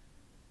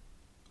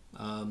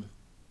 And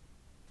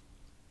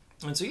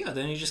so, yeah,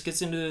 then he just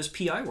gets into his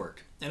PI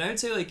work. And I'd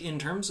say, like, in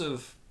terms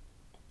of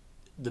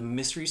the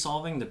mystery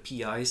solving, the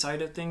PI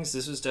side of things,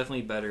 this was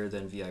definitely better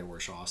than V.I.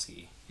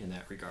 Warshawski in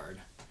that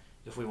regard,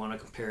 if we want to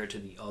compare it to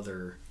the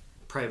other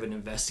private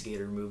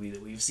investigator movie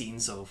that we've seen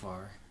so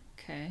far.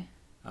 Okay.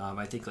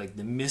 I think like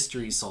the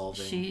mystery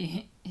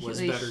solving was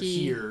better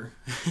here.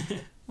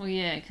 Well,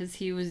 yeah, because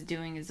he was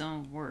doing his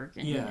own work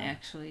and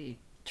actually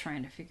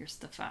trying to figure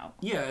stuff out.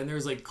 Yeah, and there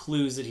was like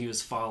clues that he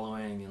was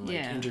following and like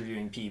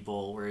interviewing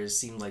people, whereas it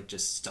seemed like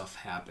just stuff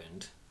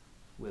happened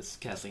with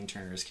Kathleen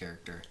Turner's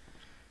character.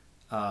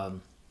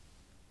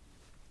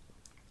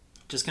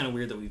 Just kind of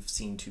weird that we've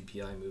seen 2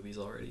 PI movies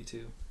already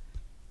too.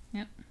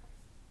 Yep.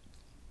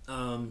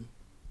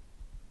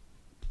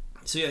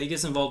 So yeah, he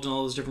gets involved in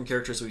all those different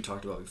characters that we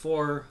talked about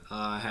before.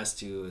 Has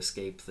to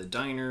escape the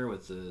diner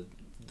with the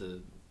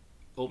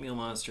oatmeal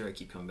monster. I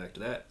keep coming back to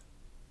that.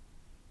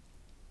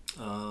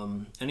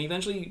 And he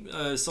eventually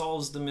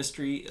solves the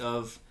mystery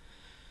of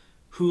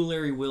who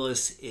Larry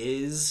Willis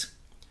is.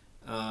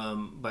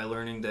 by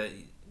learning that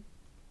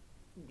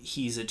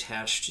he's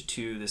attached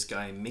to this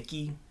guy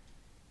Mickey.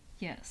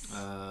 Yes.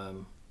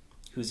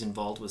 Who's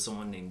involved with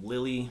someone named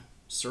Lily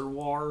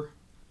Sirwar.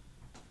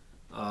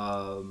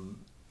 And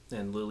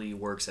Lily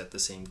works at the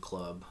same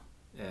club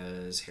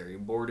as Harry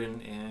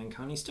Borden and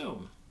Connie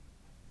Stone.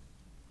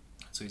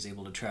 So he's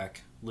able to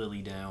track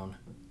Lily down.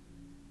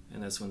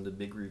 And that's when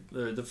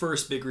the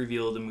first big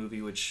reveal of the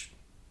movie, which,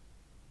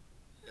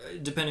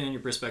 depending on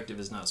your perspective,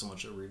 is not so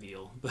much a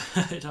reveal, but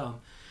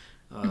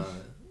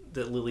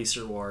that Lily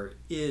Sirwar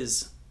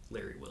is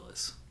Larry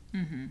Willis.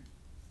 Mm-hmm.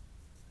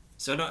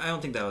 So I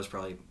don't think that was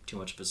probably too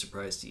much of a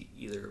surprise to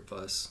either of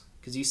us,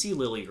 because you see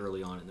Lily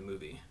early on in the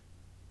movie.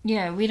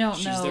 Yeah, we don't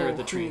know. She's there at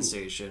the train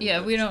station.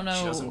 Yeah, we don't know.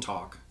 She doesn't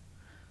talk.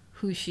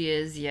 Who she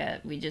is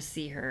yet. We just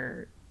see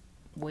her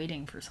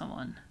waiting for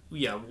someone.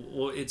 Yeah,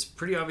 well, it's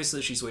pretty obvious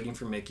that she's waiting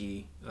for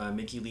Mickey.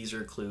 Mickey leaves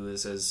her a clue that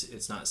says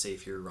it's not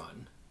safe here,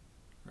 run.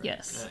 Right?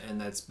 Yes.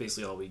 And that's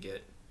basically all we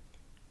get.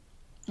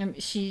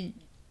 She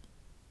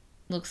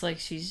looks like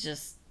she's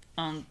just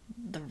on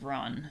the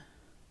run.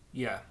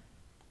 Yeah.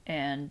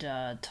 And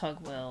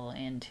Tugwell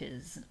and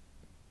his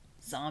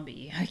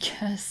zombie, I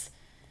guess,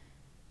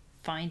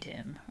 find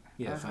him.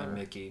 Yeah, find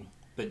Mickey.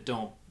 But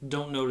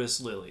don't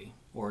notice Lily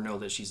or know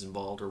that she's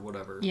involved or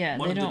whatever. Yeah,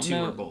 One they of the don't two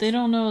know. or both. They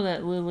don't know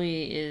that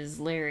Lily is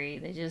Larry.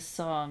 They just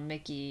saw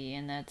Mickey,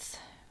 and that's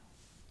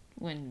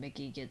when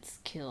Mickey gets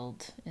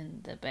killed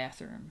in the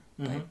bathroom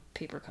by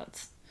paper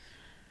cuts.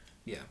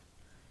 Yeah.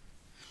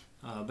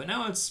 But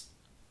now it's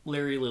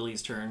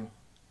Lily's turn.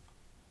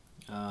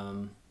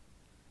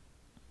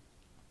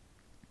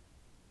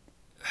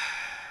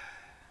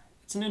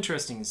 It's an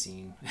interesting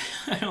scene.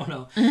 I don't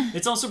know.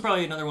 It's also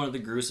probably another one of the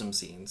gruesome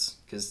scenes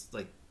because,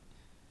 like,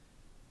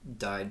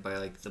 died by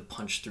like the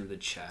punch through the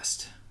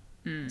chest.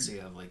 So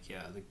you have like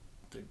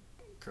the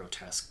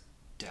grotesque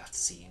death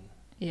scene.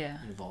 Yeah.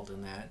 Involved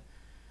in that.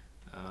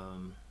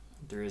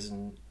 There is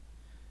an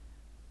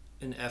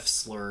F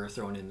slur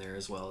thrown in there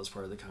as well as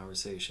part of the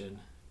conversation,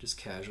 just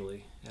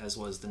casually, as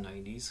was the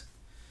 90s.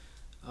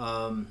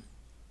 And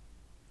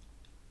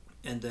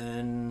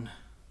then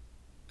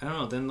I don't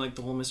know. Then like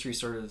the whole mystery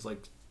starts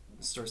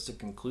to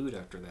conclude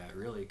after that,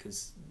 really,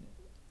 because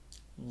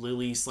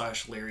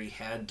Lily/Larry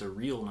had the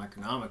real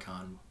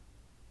Necronomicon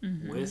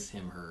with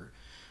her,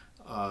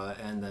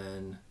 and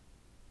then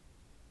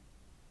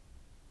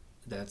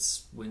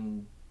that's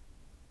when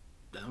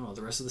I don't know,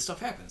 the rest of the stuff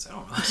happens. I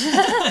don't know.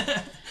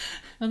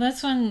 Well,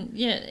 that's when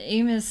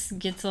Amos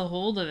gets a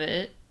hold of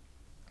it.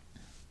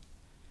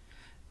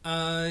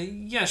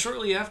 Yeah,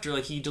 shortly after,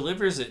 like, he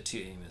delivers it to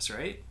Amos,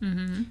 right?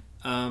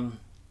 Mm-hmm.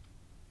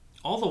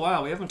 All the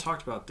while, we haven't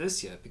talked about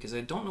this yet, because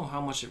I don't know how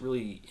much it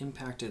really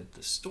impacted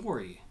the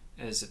story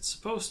as it's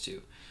supposed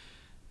to.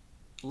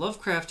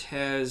 Lovecraft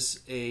has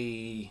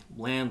a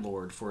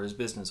landlord for his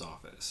business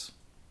office.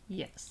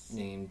 Yes.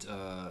 Named,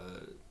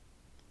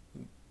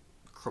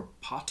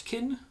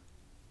 Kropotkin?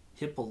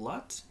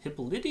 Hippolyte? I don't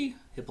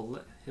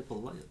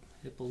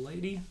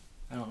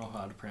know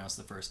how to pronounce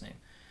the first name.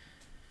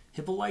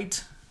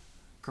 Hippolyte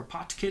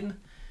Kropotkin,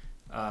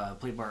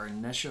 played by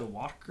Arnetia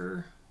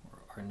Walker.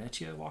 I don't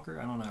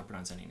know how to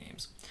pronounce any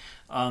names.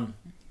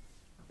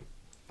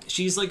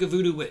 She's like a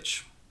voodoo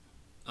witch.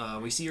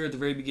 We see her at the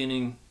very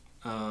beginning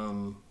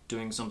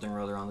doing something or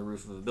other on the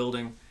roof of a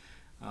building.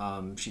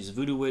 She's a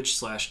voodoo witch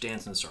 /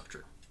 dance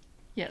instructor.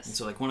 Yes. And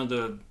so like one of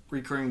the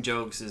recurring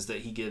jokes is that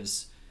he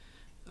gives,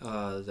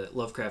 that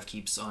Lovecraft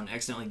keeps on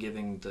accidentally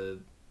giving the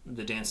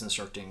dance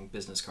instructing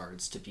business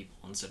cards to people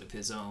instead of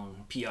his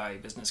own PI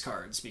business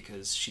cards,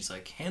 because she's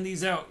like, hand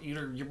these out,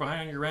 you're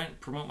behind on your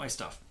rent, promote my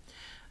stuff.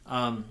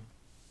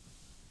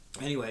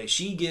 Anyway,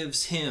 she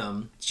gives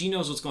him, she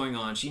knows what's going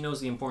on, she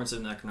knows the importance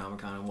of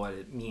Necronomicon and what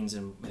it means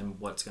and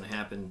what's going to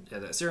happen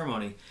at that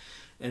ceremony,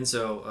 and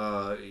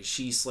so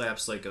she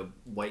slaps like a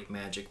white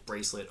magic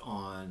bracelet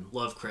on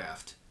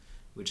Lovecraft,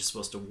 which is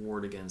supposed to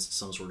ward against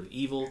some sort of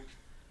evil.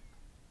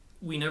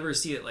 We never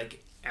see it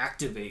like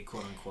activate,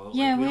 quote unquote.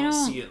 Yeah, like, we don't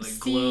see it like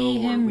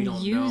glow, him or we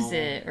don't use know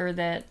it or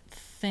that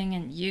thing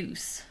in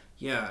use.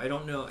 Yeah, I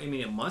don't know. I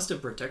mean, it must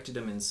have protected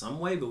him in some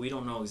way, but we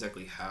don't know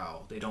exactly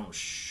how. They don't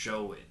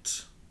show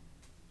it.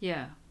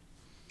 Yeah.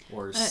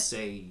 Or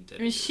say that.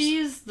 I mean, she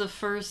is the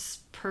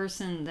first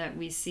person that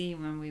we see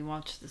when we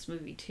watch this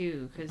movie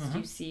too, because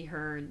you see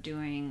her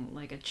doing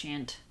like a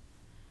chant.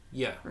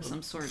 Yeah. Or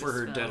some sort for of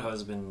her spell. dead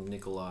husband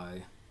Nikolai,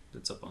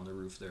 that's up on the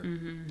roof there.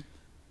 Mm-hmm.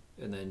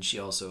 And then she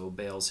also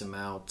bails him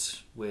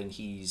out when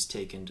he's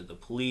taken to the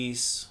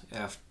police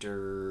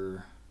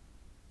after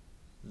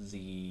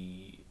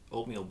the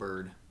oatmeal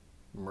bird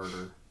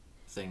murder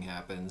thing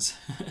happens.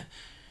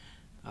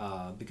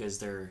 Because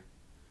the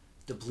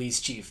police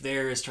chief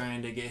there is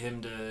trying to get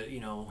him to,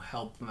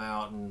 help him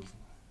out, and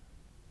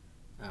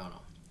I don't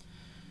know.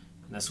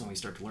 And that's when we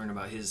start to learn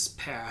about his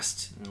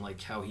past and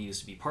like how he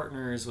used to be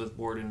partners with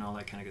Borden and all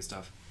that kind of good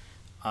stuff.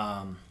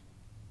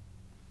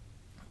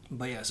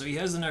 But yeah, so he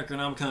has the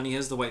Necronomicon, he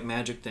has the white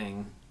magic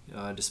thing.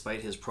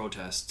 Despite his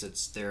protests,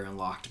 it's there and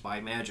locked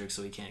by magic,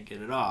 so he can't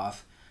get it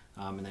off.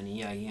 And then he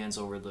hands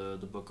over the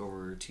book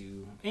over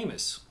to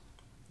Amos,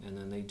 and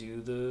then they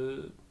do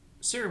the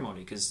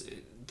ceremony because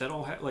that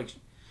all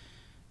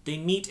they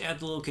meet at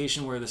the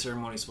location where the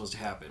ceremony is supposed to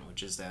happen,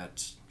 which is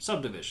that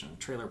subdivision,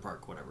 trailer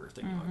park, whatever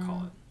thing you want to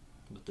call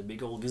it, with the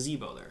big old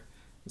gazebo there.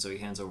 And so he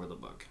hands over the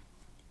book.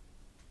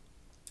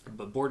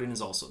 But Borden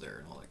is also there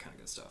and all that kind of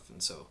good stuff.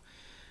 And so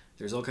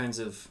there's all kinds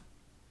of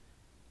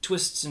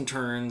twists and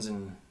turns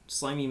and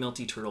slimy,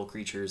 melty turtle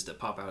creatures that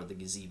pop out of the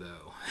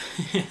gazebo.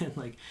 And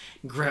like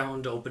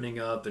ground opening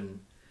up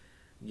and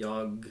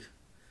Yog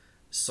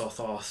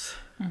Sothoth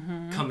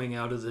coming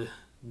out of the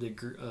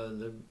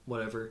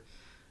whatever.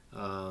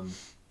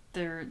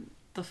 They're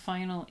the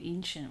final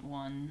ancient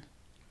one.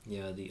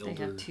 Yeah, the elder.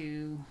 They have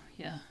to.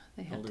 Yeah,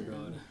 they have elder to.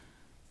 God.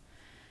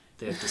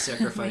 They have to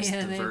sacrifice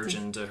the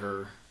virgin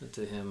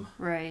to him,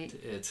 right? To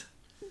it,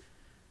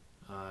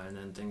 and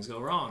then things go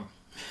wrong.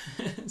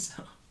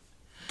 So.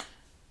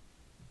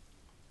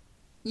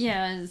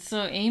 Yeah.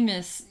 So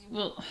Amos.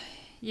 Well.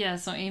 Yeah,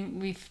 so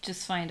we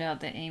just find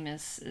out that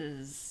Amos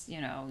is,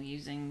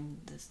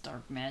 using this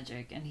dark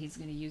magic, and he's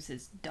going to use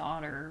his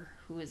daughter,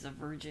 who is a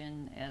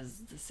virgin, as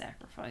the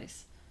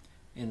sacrifice.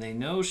 And they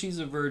know she's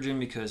a virgin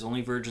because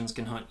only virgins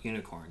can hunt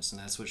unicorns, and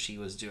that's what she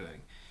was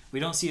doing. We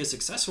don't see a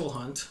successful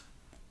hunt,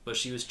 but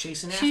she was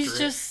chasing after it. She's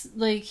just,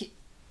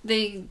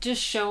 they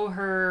just show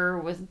her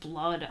with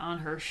blood on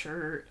her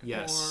shirt.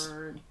 Yes.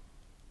 Or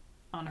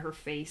on her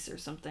face or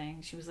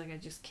something. She was like, I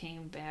just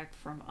came back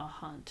from a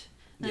hunt.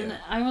 And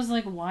I was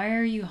like, why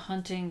are you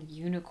hunting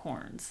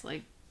unicorns?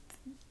 Like,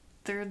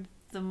 they're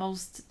the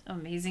most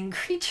amazing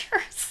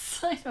creatures.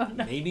 I don't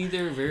know. Maybe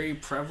they're very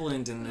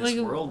prevalent in this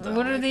world, though.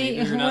 What are they?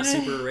 Maybe they're not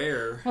super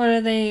rare. What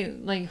are they,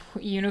 like,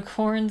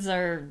 unicorns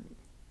are,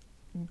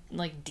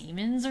 like,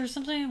 demons or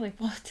something? Like,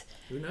 what?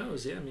 Who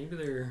knows? Yeah, maybe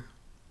they're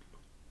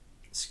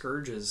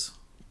scourges.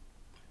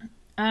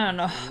 I don't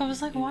know. I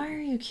was like, why are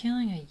you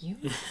killing a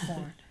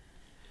unicorn?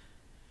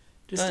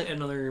 Just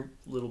another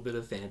little bit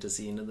of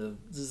fantasy into the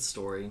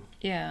story.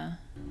 Yeah.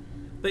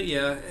 But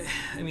yeah,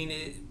 I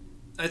mean,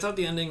 I thought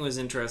the ending was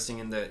interesting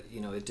in that,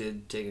 it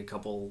did take a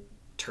couple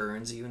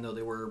turns, even though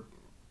they were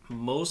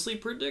mostly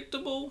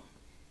predictable.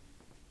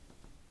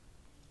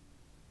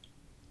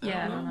 I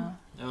don't know.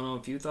 I don't know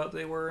if you thought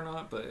they were or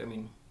not, but I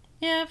mean...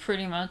 Yeah,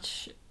 pretty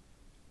much.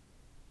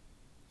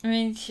 I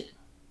mean,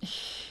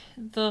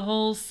 the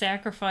whole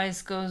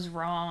sacrifice goes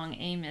wrong.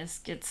 Amos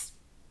gets...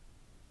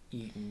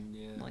 eaten,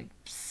 like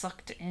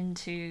sucked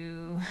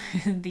into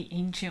the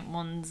Ancient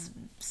One's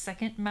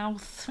second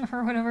mouth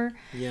or whatever.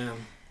 Yeah.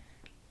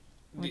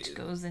 Which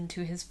goes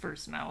into his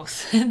first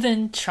mouth and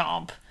then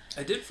chomp.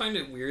 I did find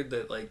it weird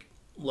that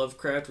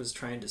Lovecraft was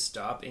trying to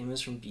stop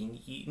Amos from being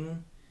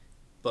eaten,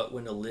 but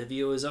when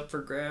Olivia was up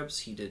for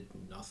grabs, he did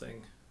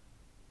nothing.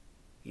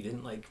 He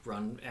didn't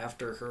run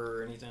after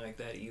her or anything like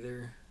that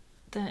either.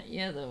 That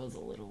was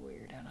a little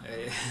weird. I don't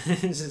know.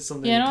 It's just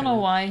something. I don't know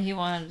why he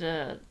wanted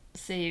to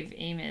save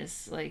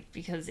Amos,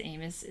 because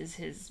Amos is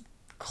his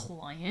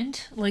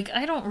client.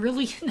 I don't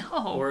really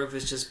know. Or if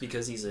it's just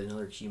because he's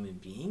another human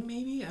being,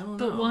 maybe? I don't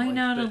know. But why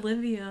not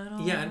Olivia?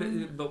 I don't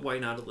know. But why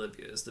not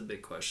Olivia is the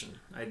big question.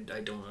 I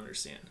don't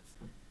understand.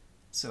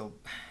 So,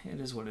 it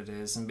is what it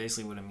is, and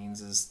basically what it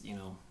means is,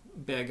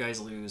 bad guys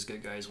lose,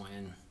 good guys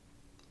win.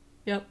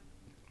 Yep.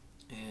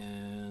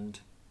 And...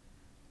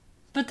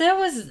 But that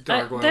was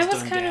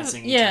kind of...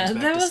 Yeah,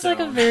 that was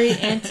a very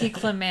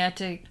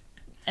anticlimactic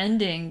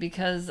ending,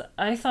 because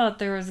I thought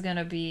there was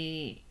gonna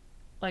be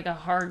a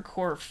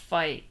hardcore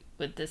fight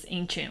with this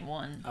Ancient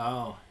One.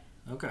 Oh,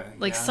 okay.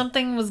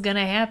 Something was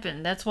gonna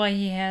happen. That's why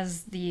he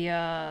has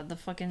the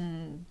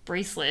fucking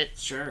bracelet.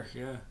 Sure,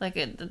 yeah.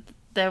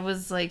 That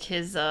was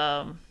his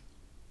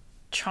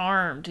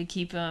charm to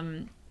keep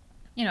him,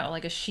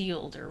 like a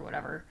shield or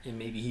whatever. And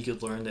maybe he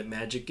could learn that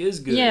magic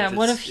is good. Yeah,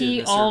 what if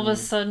he all of a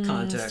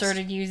sudden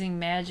started using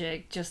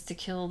magic just to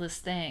kill this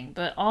thing?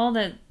 But all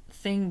that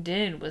thing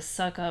did was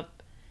suck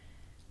up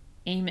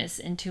Amos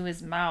into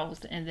his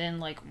mouth and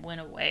then went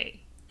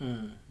away.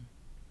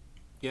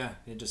 Yeah,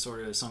 it just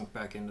sort of sunk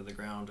back into the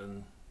ground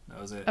and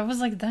that was it. I was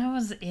like, that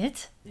was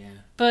it? Yeah.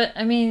 But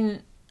I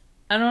mean,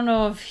 I don't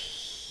know if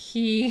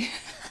he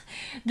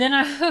then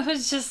I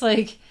was just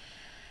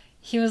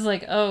he was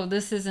like, oh,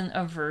 this isn't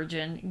a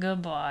virgin,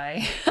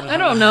 goodbye. I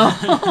don't know.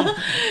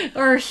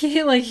 Or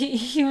he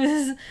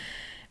was,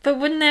 but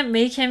wouldn't that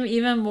make him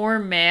even more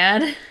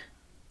mad?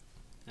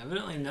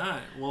 Evidently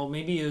not. Well,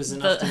 maybe it was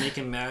enough to make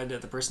him mad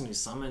at the person who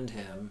summoned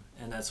him,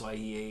 and that's why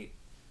he ate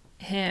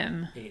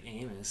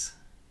Amos.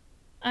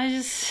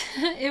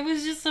 It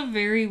was just a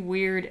very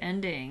weird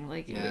ending.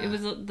 It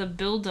was, the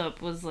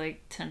build-up was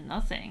to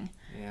nothing.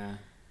 Yeah.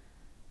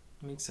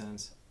 Makes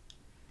sense.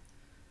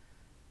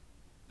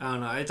 I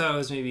don't know. I thought it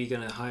was maybe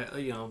going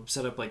to,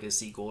 set up a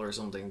sequel or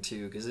something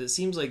too, because it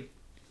seems like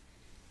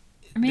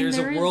there's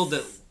a world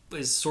that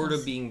is sort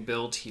of being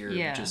built here.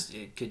 Yeah. Just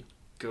it could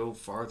go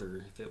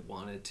farther if it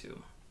wanted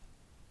to.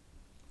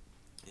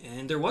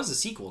 And there was a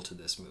sequel to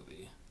this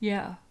movie.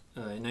 Yeah.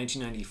 In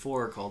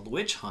 1994 called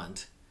Witch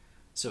Hunt.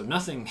 So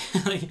nothing,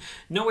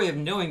 no way of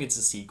knowing it's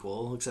a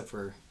sequel except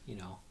for,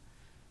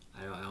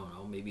 I don't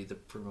know, maybe the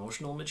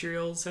promotional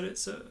material said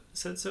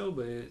so,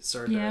 but it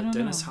starred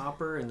Dennis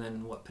Hopper and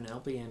then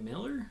Penelope Ann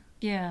Miller?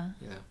 Yeah.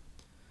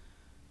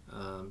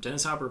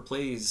 Dennis Hopper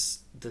plays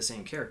the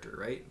same character,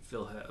 right?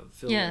 Phil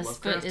yes,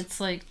 Lovecraft? But it's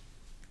like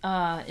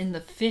in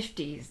the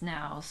 50s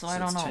now, so I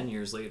don't know. 10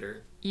 years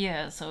later.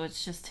 Yeah, so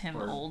it's just him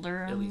or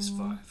older. At least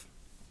 5.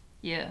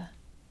 Yeah.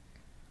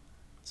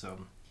 So.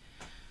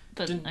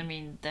 But, I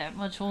mean, that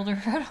much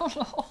older? I don't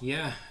know.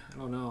 Yeah, I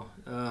don't know.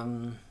 I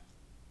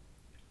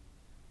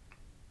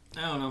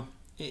don't know.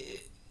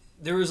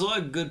 There was a lot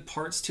of good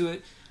parts to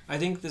it. I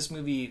think this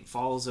movie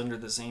falls under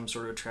the same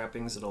sort of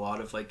trappings that a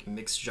lot of, like,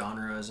 mixed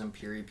genres and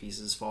period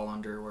pieces fall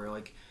under, where,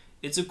 like,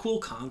 it's a cool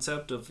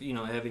concept of, you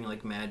know, having,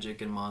 like,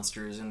 magic and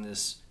monsters in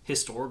this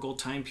historical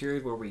time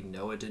period where we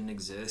know it didn't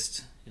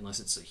exist, unless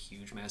it's a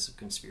huge, massive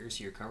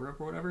conspiracy or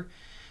cover-up or whatever.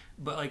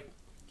 But, like,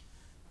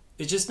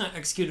 it's just not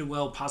executed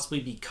well,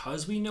 possibly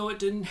because we know it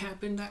didn't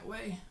happen that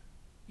way.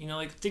 You know,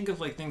 like, think of,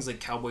 like, things like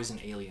Cowboys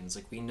and Aliens.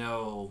 Like, we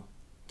know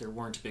there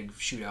weren't big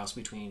shootouts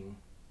between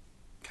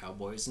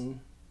cowboys and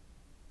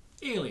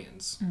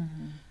aliens.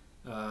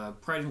 Mm-hmm.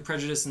 Pride and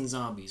Prejudice and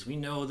zombies. We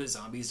know that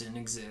zombies didn't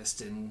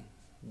exist in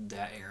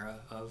that era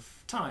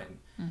of time.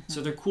 Mm-hmm.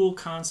 So they're cool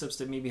concepts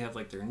that maybe have,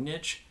 like, their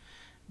niche,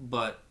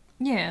 but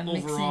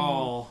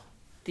overall,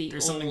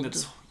 there's something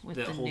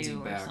that holds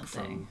you back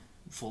from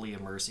fully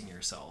immersing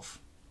yourself.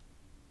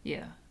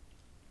 Yeah.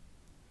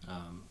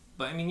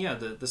 But I mean, yeah,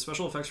 the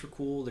special effects were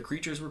cool. The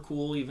creatures were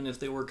cool, even if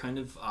they were kind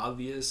of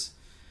obvious.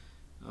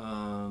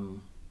 The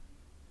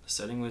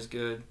setting was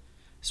good.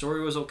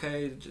 Story was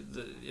okay.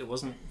 It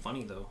wasn't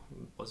funny, though.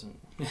 It wasn't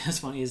as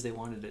funny as they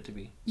wanted it to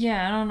be.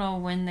 Yeah, I don't know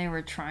when they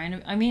were trying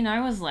to... I mean, I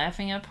was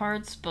laughing at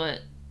parts, but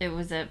it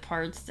was at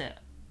parts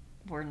that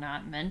were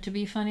not meant to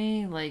be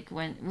funny. Like,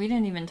 when... We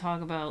didn't even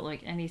talk about,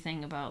 like,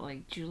 anything about,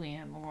 like,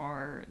 Julianne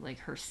Moore, like,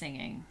 her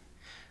singing.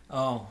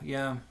 Oh,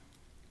 yeah.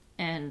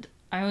 And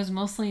I was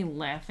mostly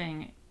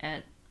laughing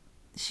at...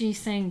 She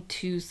sang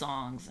 2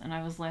 songs, and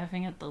I was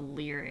laughing at the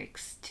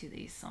lyrics to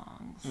these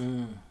songs.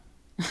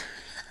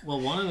 Well,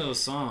 one of those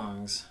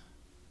songs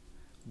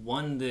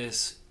won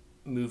this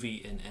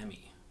movie an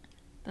Emmy.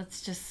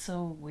 That's just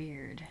so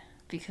weird.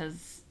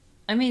 Because,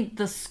 I mean,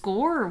 the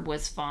score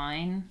was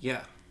fine.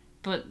 Yeah.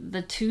 But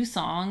the 2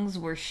 songs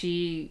where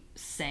she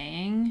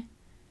sang,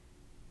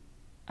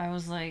 I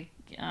was like,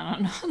 I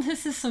don't know,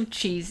 this is so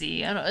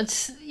cheesy.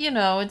 It's, you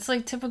know, it's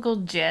like typical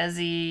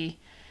jazzy...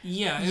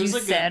 Yeah, it was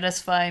like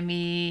satisfy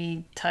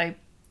me type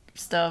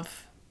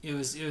stuff. It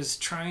was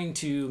trying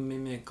to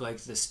mimic, like,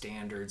 the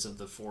standards of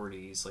the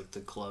 40s, like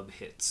the club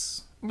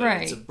hits. But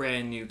right. It's a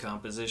brand new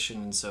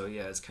composition, and so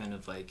yeah, it's kind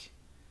of like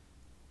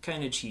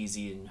kind of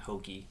cheesy and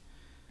hokey.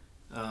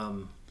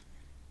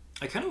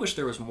 I kind of wish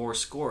there was more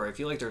score. I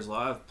feel like there's a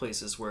lot of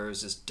places where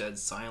it's just dead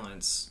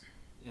silence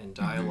and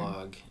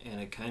dialogue,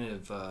 and it kind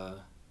of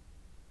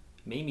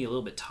made me a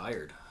little bit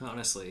tired,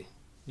 honestly.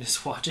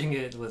 Just watching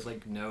it with,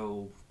 like,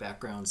 no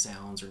background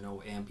sounds or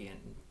no ambient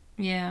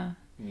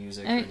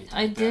music or anything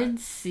I did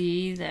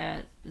see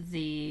that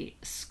the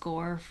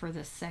score for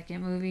the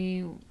second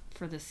movie,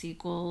 for the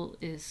sequel,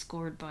 is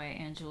scored by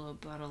Angelo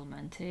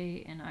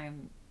Badalamenti, and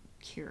I'm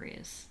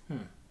curious.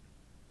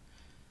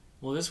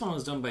 Well, this one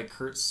was done by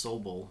Kurt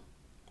Sobel.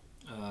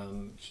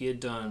 He had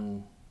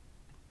done...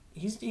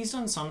 He's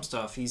done some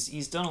stuff.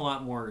 He's done a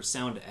lot more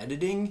sound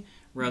editing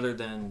rather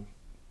than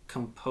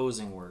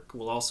composing work.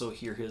 We'll also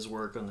hear his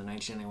work on the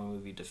 1991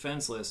 movie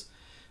Defenseless.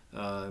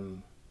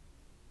 And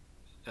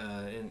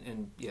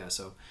yeah,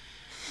 so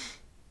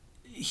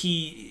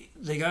he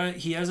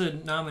has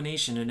an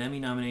Emmy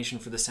nomination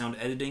for the sound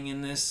editing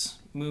in this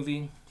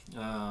movie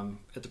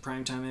at the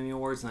Primetime Emmy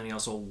Awards, and then he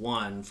also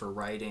won for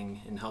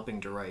writing and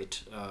helping to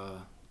write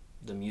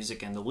the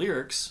music and the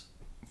lyrics.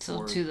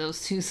 So to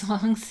those 2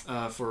 songs?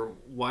 For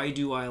Why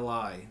Do I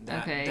Lie?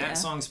 That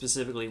song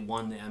specifically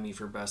won the Emmy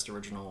for Best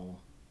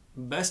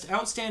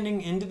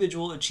Outstanding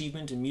Individual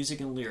Achievement in Music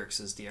and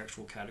Lyrics is the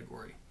actual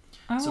category.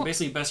 So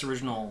basically, Best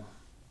Original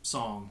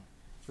Song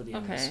for the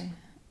Emmys. Okay.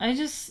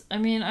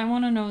 I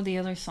want to know the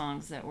other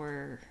songs that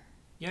were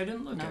Yeah, I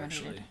didn't look,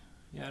 nominated. Actually.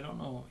 Yeah, I don't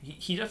know.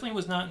 He definitely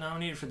was not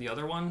nominated for the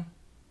other one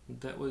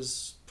that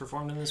was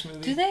performed in this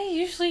movie. Do they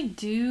usually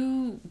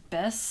do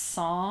best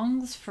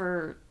songs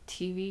for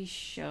TV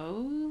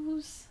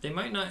shows? They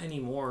might not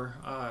anymore.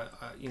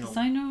 You know,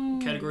 I know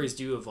categories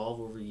do evolve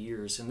over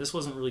years, and this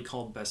wasn't really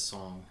called Best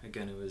Song.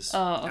 Again, it was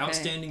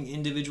Outstanding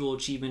Individual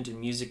Achievement in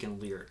Music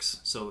and Lyrics.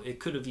 So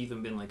it could have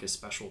even been like a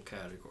special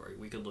category.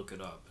 We could look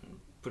it up and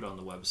put it on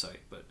the website.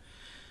 But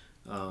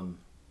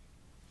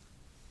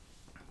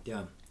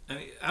yeah, I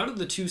mean, out of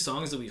the 2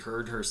 songs that we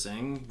heard her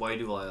sing, Why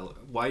Do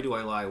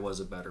I Lie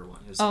was a better one.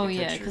 It was like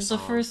yeah, because the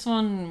first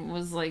one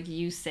was like,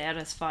 you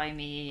satisfy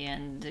me,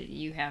 and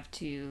you have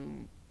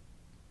to...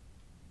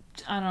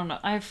 I don't know.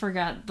 I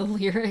forgot the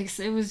lyrics.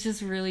 It was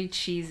just really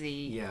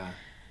cheesy. Yeah.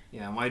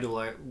 Yeah, Why Do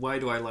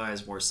I Lie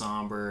is more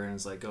somber, and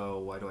it's like, oh,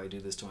 why do I do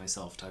this to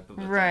myself type of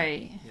a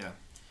right. thing. Yeah.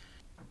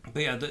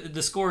 But yeah,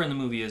 the score in the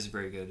movie is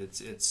very good.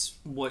 It's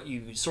what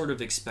you sort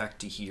of expect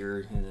to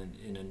hear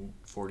in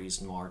a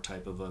 40s noir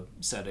type of a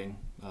setting,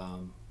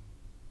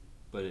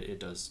 but it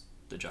does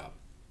the job.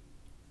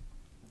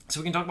 So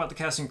we can talk about the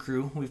cast and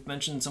crew. We've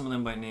mentioned some of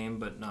them by name,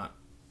 but not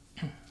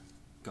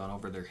gone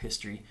over their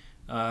history.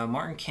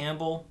 Martin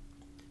Campbell.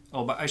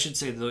 Oh, but I should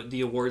say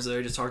the awards that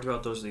I just talked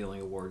about, those are the only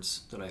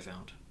awards that I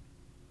found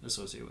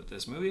associated with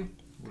this movie.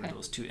 Were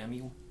those 2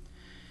 Emmy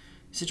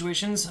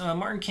situations.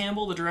 Martin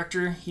Campbell, the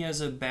director, he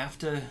has a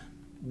BAFTA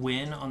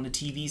win on the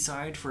TV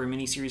side for a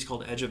miniseries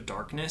called Edge of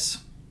Darkness.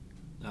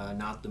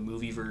 Not the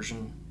movie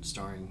version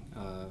starring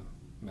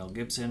Mel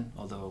Gibson,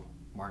 although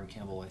Martin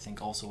Campbell, I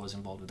think, also was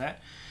involved with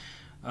that.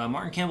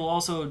 Martin Campbell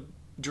also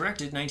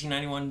directed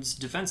 1991's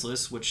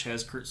Defenseless, which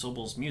has Kurt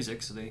Sobel's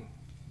music, so they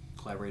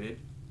collaborated.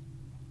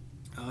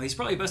 He's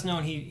probably best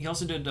known. He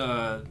also did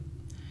The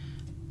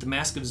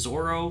Mask of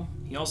Zorro.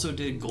 He also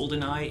did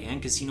GoldenEye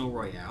and Casino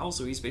Royale,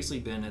 so he's basically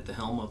been at the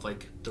helm of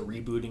like the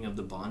rebooting of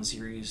the Bond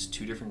series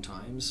 2 different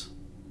times.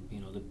 You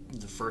know,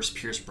 the first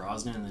Pierce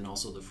Brosnan and then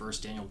also the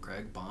first Daniel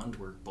Craig Bond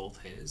were both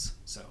his.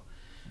 So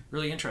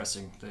really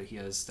interesting that he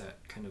has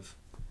that kind of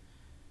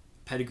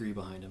pedigree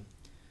behind him.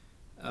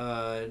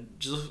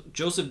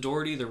 Joseph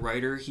Doherty, the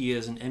writer, he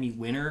is an Emmy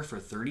winner for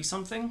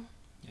 30-something,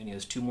 and he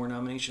has 2 more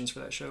nominations for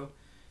that show.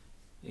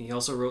 He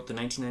also wrote the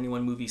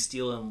 1991 movie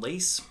Steel and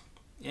Lace,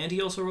 and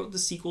he also wrote the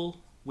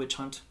sequel, Witch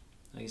Hunt.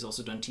 He's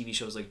also done TV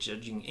shows like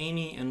Judging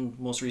Amy, and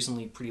most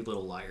recently Pretty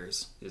Little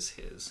Liars is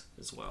his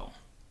as well.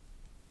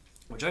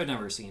 Which I've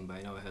never seen, but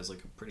I know it has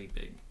like a pretty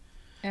big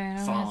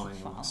following.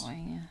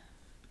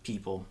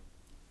 People.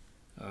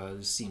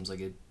 This seems like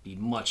it'd be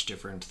much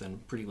different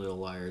than Pretty Little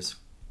Liars.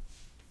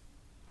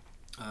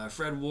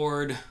 Fred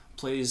Ward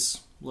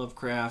plays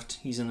Lovecraft.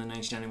 He's in the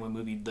 1991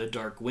 movie The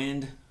Dark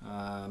Wind.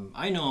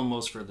 I know him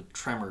most for the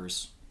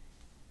Tremors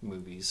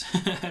movies.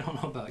 I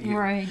don't know about you.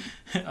 Right.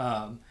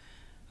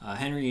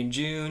 Henry and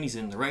June, he's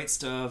in The Right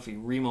Stuff.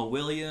 Remo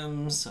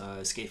Williams,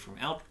 Escape from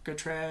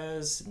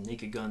Alcatraz,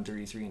 Naked Gun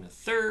 33 and a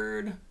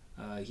Third.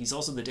 He's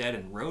also the dad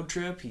in Road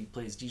Trip. He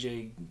plays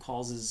DJ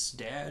Qualls'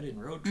 dad in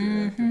Road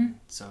Trip. Mm-hmm.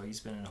 So he's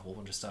been in a whole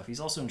bunch of stuff. He's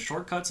also in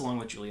Shortcuts along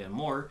with Julianne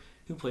Moore,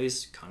 who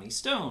plays Connie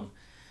Stone.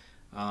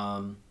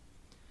 Julianne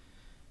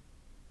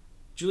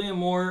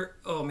Moore,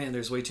 oh man,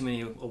 there's way too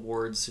many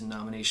awards and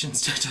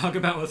nominations to talk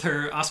about with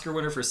her. Oscar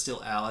winner for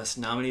Still Alice,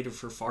 nominated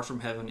for Far From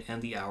Heaven and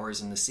The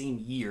Hours in the same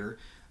year.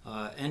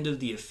 End of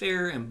the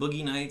Affair and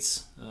Boogie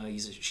Nights.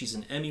 She's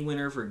an Emmy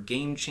winner for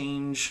Game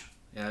Change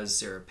as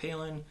Sarah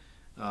Palin.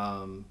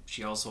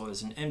 She also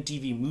is an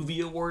MTV Movie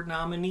Award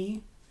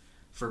nominee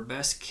for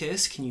Best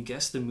Kiss. Can you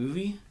guess the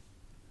movie?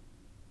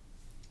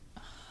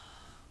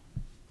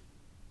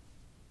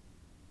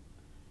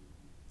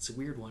 It's a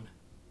weird one.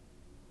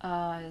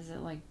 Is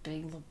it like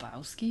Big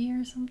Lebowski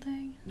or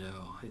something?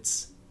 No,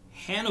 it's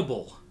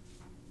Hannibal.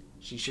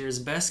 She shares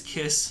Best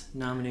Kiss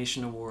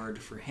nomination award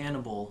for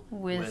Hannibal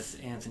with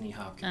Anthony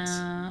Hopkins.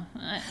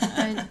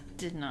 I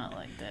did not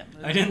like that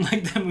movie. I didn't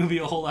like that movie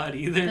a whole lot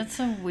either.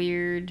 That's a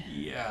weird...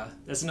 Yeah,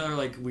 that's another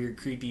like weird,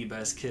 creepy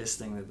Best Kiss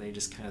thing that they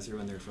just kind of threw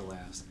in there for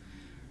laughs.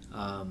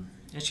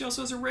 And she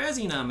also has a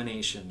Razzie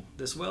nomination.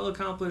 This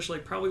well-accomplished,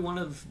 like probably one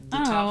of the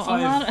top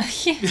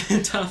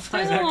 5 top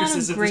 5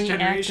 actresses of this generation. There's a lot of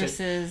great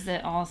actresses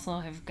that also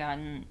have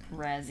gotten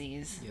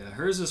Razzies. Yeah,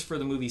 hers is for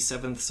the movie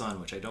Seventh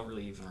Son, which I don't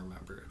really even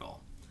remember at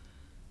all.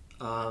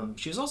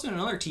 She was also in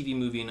another TV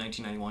movie in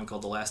 1991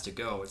 called The Last to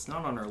Go. It's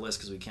not on our list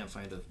because we can't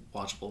find a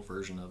watchable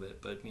version of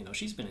it, but you know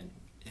she's been in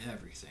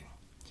everything,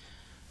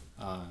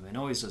 and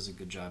always does a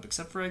good job,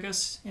 except for I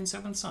guess in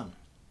Seventh Son.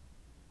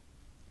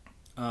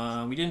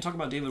 We didn't talk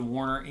about David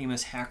Warner,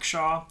 Amos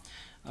Hackshaw.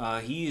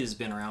 He has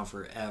been around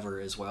forever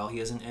as well. He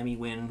has an Emmy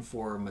win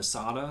for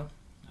Masada.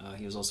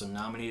 He was also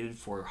nominated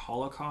for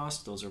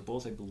Holocaust. Those are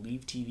both, I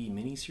believe, TV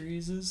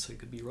miniseries. I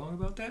could be wrong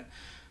about that.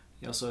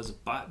 He also has a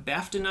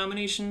BAFTA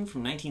nomination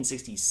from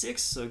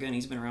 1966. So again,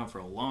 he's been around for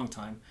a long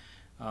time.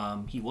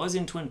 He was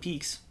in Twin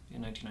Peaks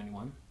in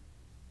 1991.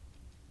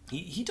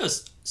 He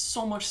does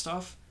so much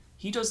stuff.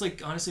 He does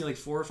honestly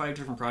 4 or 5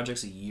 different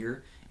projects a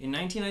year. In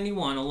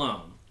 1991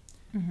 alone,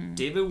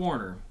 David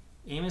Warner,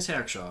 Amos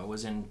Hackshaw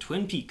was in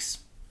Twin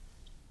Peaks,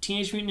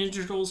 Teenage Mutant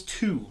Ninja Turtles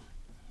 2,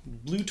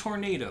 Blue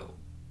Tornado,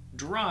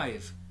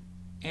 Drive,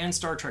 and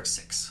Star Trek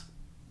 6.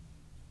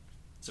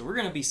 So we're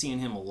going to be seeing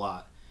him a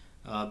lot.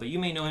 But you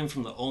may know him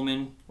from The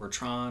Omen, or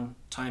Tron,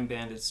 Time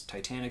Bandits,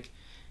 Titanic.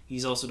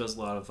 He also does a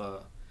lot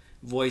of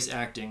voice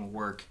acting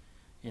work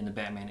in the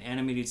Batman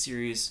animated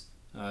series,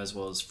 as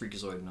well as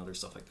Freakazoid and other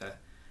stuff like that.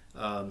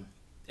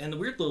 And the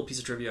weird little piece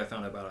of trivia I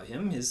found about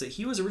him is that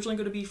he was originally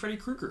going to be Freddy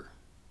Krueger.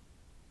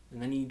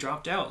 And then he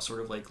dropped out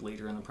sort of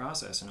later in the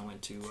process and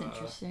went to... That's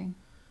interesting.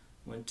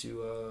 Went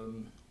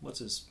to, what's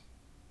his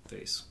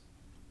face?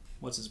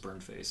 What's his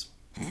burned face?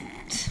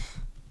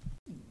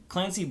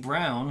 Clancy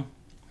Brown...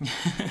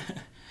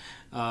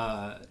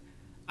 I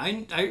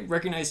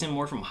recognize him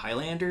more from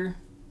Highlander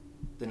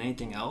than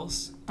anything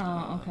else.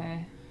 Oh,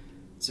 okay.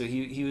 So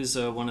he was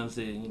one of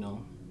the,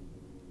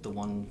 the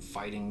one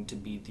fighting to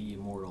be the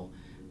immortal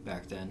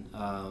back then.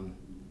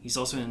 He's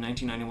also in the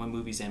 1991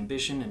 movies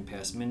Ambition and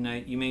Past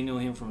Midnight. You may know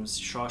him from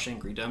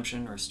Shawshank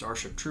Redemption or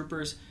Starship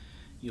Troopers.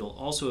 You'll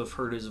also have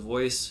heard his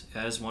voice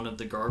as one of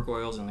the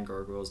Gargoyles in the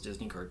Gargoyles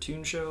Disney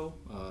cartoon show.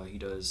 He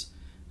does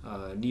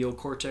Neo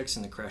Cortex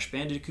in the Crash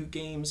Bandicoot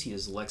games. He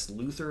is Lex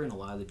Luthor in a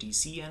lot of the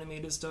DC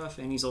animated stuff.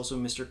 And he's also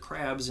Mr.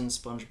 Krabs in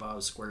SpongeBob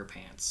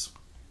SquarePants.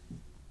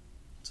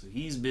 So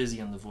he's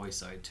busy on the voice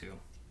side too.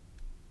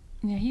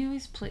 Yeah, he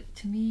always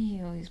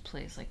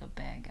plays like a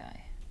bad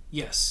guy.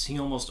 Yes, he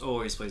almost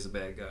always plays a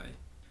bad guy.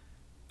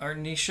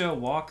 Arnisha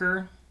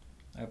Walker.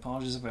 I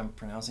apologize if I'm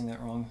pronouncing that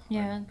wrong.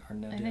 Yeah, I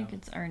think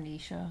it's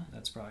Arnisha.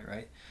 That's probably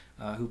right.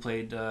 Who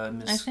played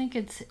Miss I think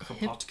it's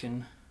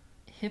Kropotkin.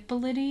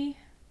 Hippolyte?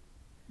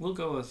 We'll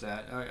go with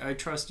that. I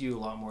trust you a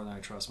lot more than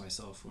I trust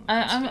myself.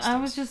 I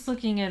was just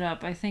looking it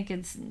up. I think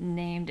it's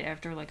named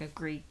after like a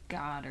Greek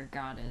god or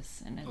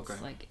goddess, and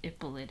it's like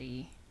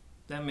Hippolyte.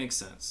 That makes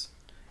sense.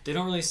 They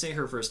don't really say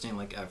her first name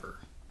like ever.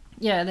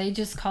 Yeah, they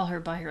just call her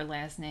by her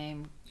last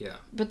name. Yeah.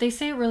 But they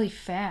say it really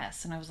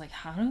fast, and I was like,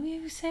 how do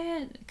you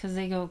say it? Because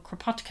they go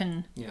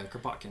Kropotkin. Yeah,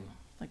 Kropotkin.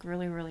 Like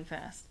really, really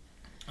fast.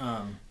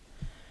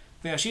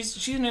 Yeah,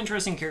 she's an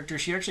interesting character.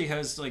 She actually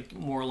has like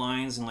more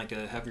lines and like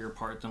a heavier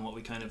part than what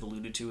we kind of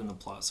alluded to in the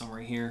plot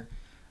summary here.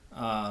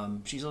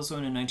 She's also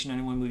in a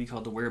 1991 movie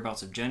called The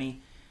Whereabouts of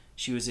Jenny.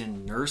 She was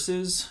in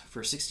Nurses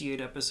for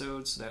 68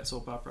 episodes, that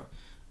soap opera.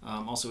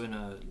 Also in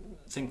a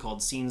thing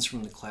called Scenes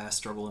from the Class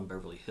Struggle in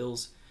Beverly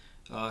Hills.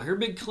 Her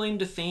big claim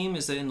to fame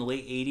is that in the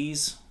late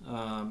 80s,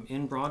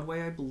 in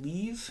Broadway, I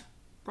believe,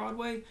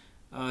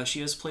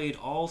 she has played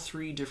all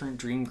 3 different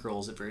dream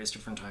girls at various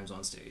different times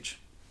on stage.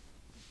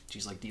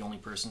 She's like the only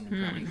person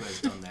apparently who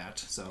has done that.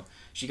 So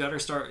she got her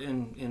start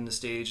in the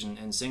stage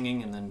and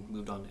singing, and then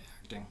moved on to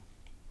acting.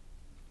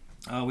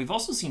 We've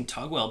also seen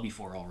Tugwell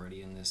before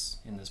already in this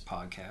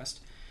podcast.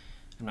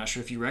 I'm not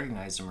sure if you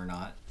recognize him or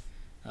not,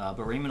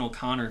 but Raymond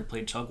O'Connor, who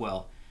played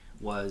Tugwell,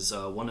 was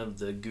one of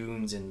the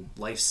goons in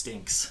Life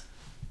Stinks.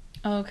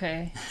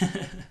 Okay.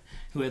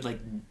 Who had like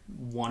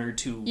 1 or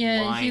 2 lines.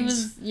 Yeah, he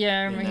was. Yeah,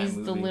 I remember he's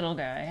the little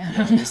guy.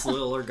 Yeah, this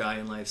littler guy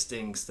in Life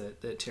Stinks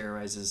that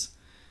terrorizes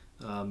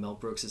Mel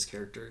Brooks'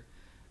 character.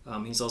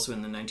 He's also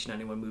in the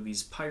 1991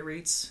 movies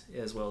Pirates,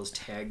 as well as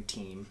Tag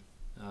Team.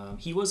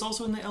 He was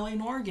also in the L.A.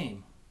 Noire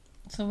game.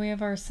 So we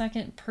have our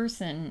second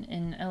person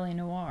in L.A.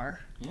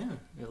 Noire. Yeah,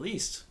 at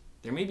least.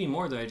 There may be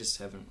more that I just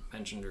haven't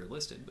mentioned or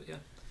listed, but yeah.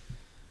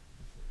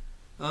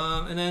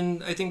 And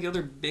then I think the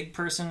other big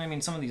person, I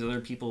mean, some of these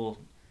other people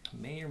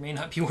may or may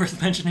not be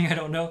worth mentioning, I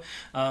don't know.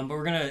 But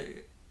we're going to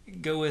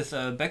go with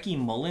Becky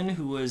Mullen,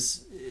 who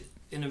was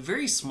in a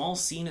very small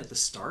scene at the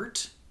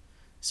start.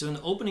 So in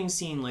the opening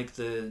scene, like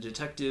the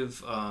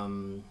detective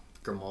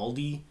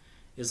Grimaldi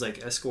is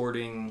like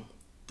escorting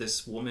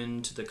this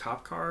woman to the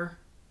cop car.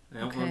 I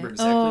don't remember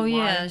exactly why. Oh,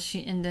 yeah,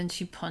 and then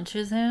she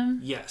punches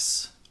him?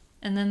 Yes.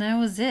 And then that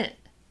was it.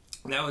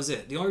 That was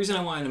it. The only reason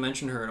I wanted to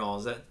mention her at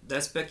all is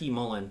that's Becky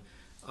Mullen.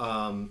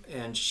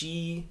 And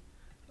she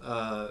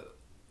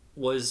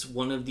was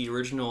one of the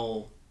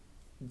original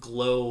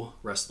Glow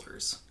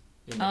wrestlers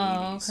in the 80s.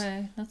 Oh,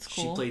 okay. That's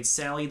cool. She played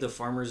Sally, the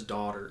farmer's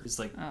daughter. It's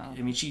like, I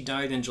mean, she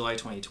died in July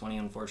 2020,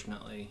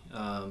 unfortunately.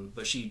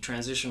 But she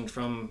transitioned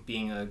from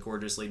being a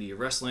gorgeous lady of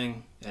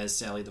wrestling as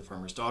Sally, the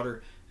farmer's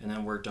daughter, and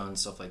then worked on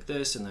stuff like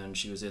this. And then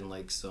she was in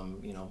like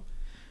some,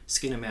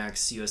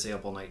 Skinamax, USA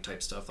Up All Night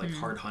type stuff, like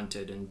Hard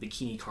Hunted and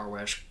Bikini Car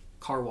Wash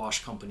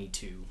Company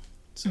 2.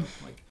 So,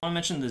 like, I want to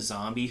mention the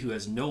zombie who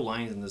has no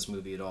lines in this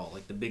movie at all,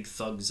 like the big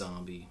thug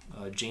zombie,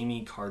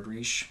 Jamie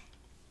Cardrish.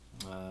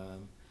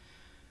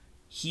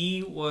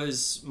 He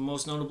was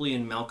most notably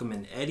in Malcolm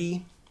and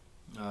Eddie.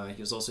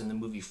 He was also in the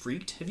movie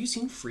Freaked. Have you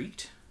seen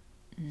Freaked?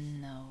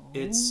 No.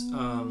 It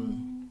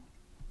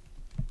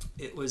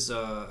was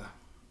a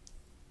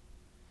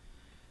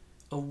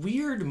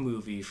weird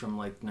movie from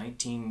like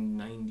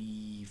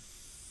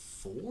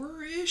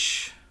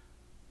 1994-ish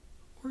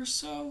or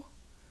so.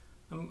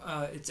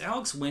 It's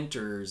Alex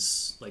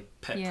Winter's like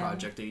pet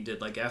project that he did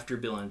like after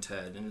Bill and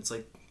Ted, and it's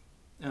like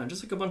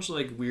just like a bunch of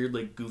like weird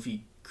like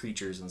goofy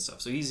creatures and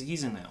stuff. So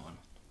he's in that one.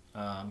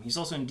 He's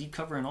also in Deep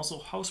Cover and also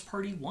House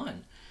Party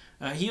 1.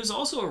 He was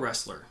also a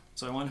wrestler,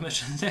 so I wanted to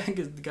mention that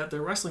because got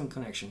the wrestling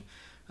connection.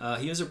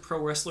 He was a pro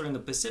wrestler in the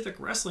Pacific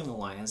Wrestling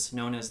Alliance,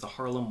 known as the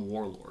Harlem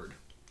Warlord.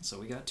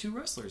 So we got 2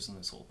 wrestlers in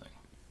this whole thing.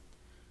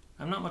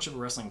 I'm not much of a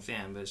wrestling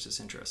fan, but it's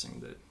just interesting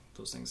that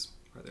those things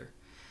are there.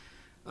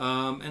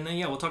 And then,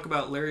 we'll talk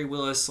about Larry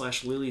Willis /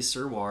 Lily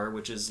Serwar,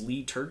 which is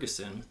Lee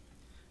Tergesen.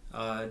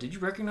 Did you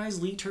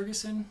recognize Lee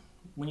Tergesen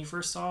when you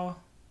first saw?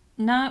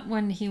 Not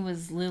when he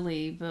was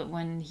Lily, but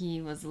when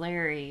he was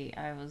Larry,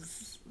 I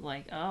was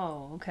like,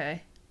 oh,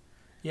 okay.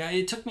 Yeah,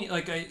 it took me,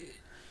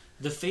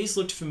 the face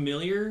looked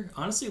familiar.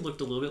 Honestly, it looked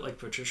a little bit like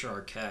Patricia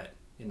Arquette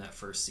in that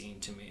first scene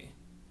to me.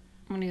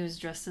 When he was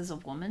dressed as a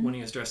woman? When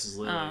he was dressed as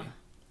Lily.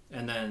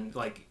 And then,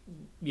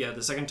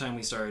 the second time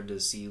we started to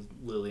see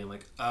Lily, I'm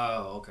like,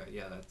 oh, okay,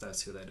 yeah,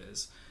 that's who that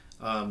is.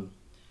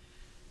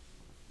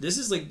 This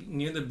is,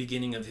 near the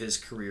beginning of his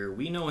career.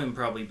 We know him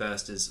probably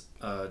best as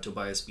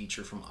Tobias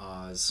Beecher from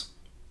Oz.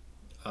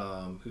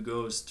 who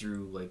goes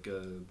through like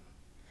a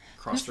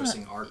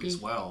cross-dressing arc as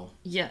well.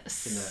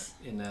 Yes.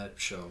 In that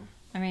show.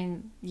 I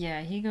mean,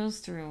 yeah, he goes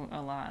through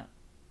a lot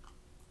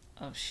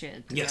of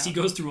shit. Yes, he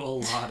goes through a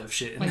lot of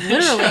shit in like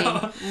that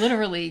show.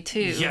 Literally too.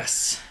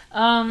 Yes.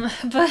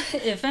 But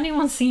if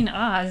anyone's seen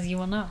Oz, you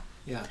will know.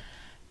 Yeah.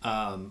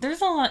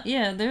 There's a lot.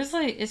 Yeah, there's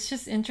like, it's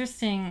just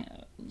interesting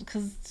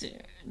because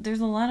there's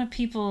a lot of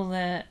people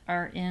that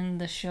are in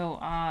the show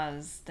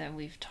Oz that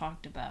we've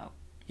talked about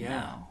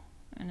now,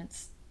 and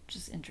it's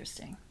just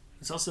interesting.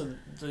 It's also,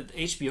 the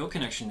HBO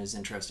connection is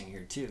interesting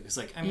here too. It's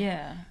like, I mean,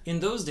 in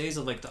those days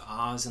of like the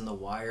Oz and the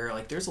Wire,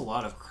 like there's a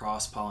lot of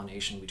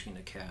cross-pollination between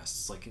the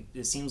casts. Like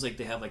it seems like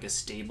they have like a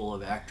stable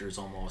of actors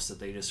almost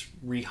that they just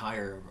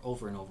rehire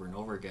over and over and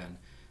over again.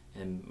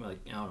 And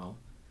like, I don't know,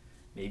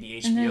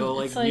 maybe HBO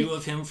like knew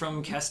of him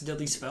from Cast a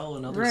Deadly Spell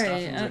and other stuff.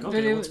 And was like,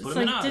 okay, let's put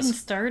him in Oz. It didn't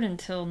start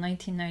until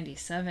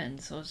 1997,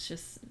 so it's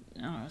just,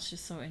 I don't know, it's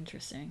just so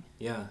interesting.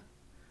 Yeah.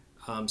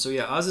 So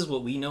yeah, Oz is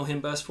what we know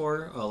him best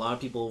for. A lot of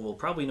people will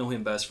probably know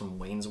him best from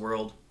Wayne's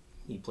World.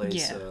 He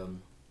plays.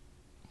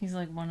 He's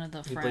like one of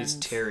the friends. He plays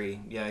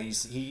Terry. Yeah,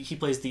 he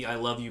plays the I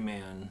love you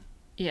man.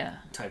 Yeah.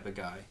 Type of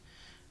guy,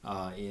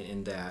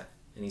 in that,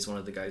 and he's one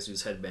of the guys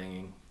who's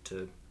headbanging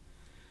to,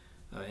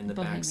 in the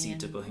backseat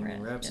to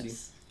Bohemian Rhapsody.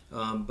 Yes.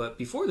 But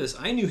before this,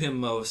 I knew him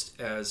most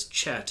as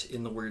Chet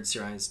in the Weird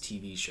Science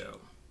TV show.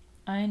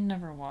 I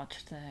never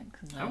watched that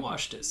because I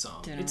watched it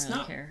some. It's really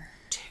not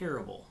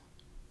terrible.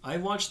 I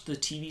watched the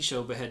TV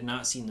show but had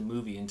not seen the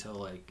movie until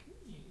like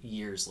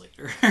years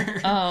later.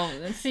 Oh,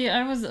 see,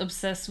 I was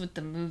obsessed with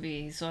the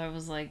movie, so I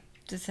was like,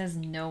 this has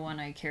no one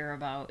I care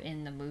about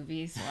in the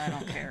movie, so I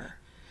don't care.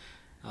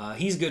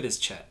 He's good as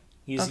Chet.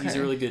 He's a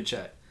really good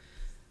Chet.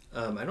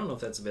 I don't know if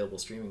that's available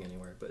streaming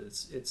anywhere, but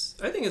it's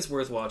I think it's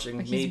worth watching.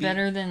 Like he's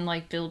better than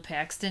like Bill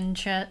Paxton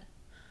Chet.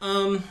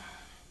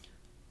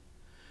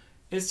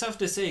 It's tough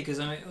to say because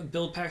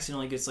Bill Paxton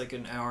only gets like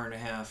an hour and a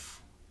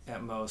half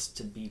at most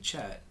to be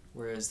Chet.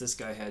 Whereas this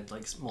guy had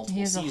like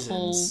multiple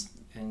seasons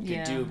and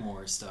could do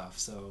more stuff.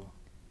 So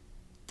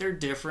they're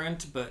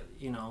different, but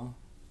you know,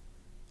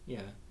 yeah.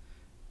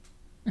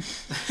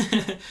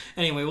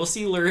 Anyway, we'll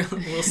see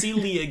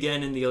Lee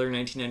again in the other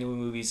 1991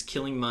 movies: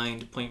 Killing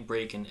Mind, Point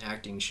Break, and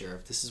Acting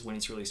Sheriff. This is when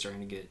he's really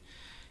starting to get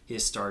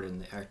his start in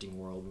the acting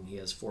world, and he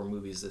has 4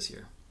 movies this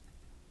year.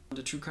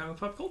 To true crime and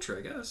pop culture,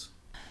 I guess.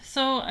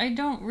 So I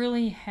don't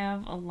really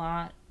have a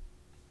lot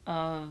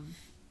of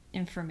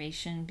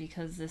information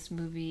because this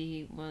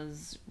movie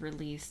was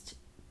released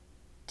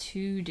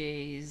 2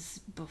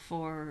 days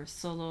before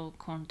Solo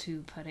con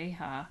tu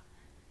pareja,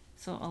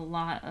 so a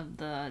lot of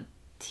the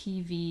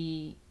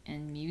TV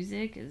and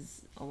music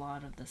is a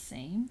lot of the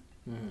same.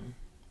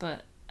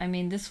 But I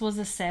mean, this was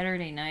a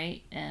Saturday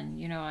night, and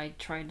you know, I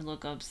tried to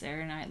look up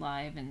Saturday Night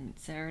Live, and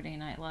Saturday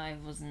Night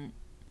Live was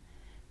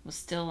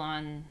still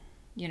on,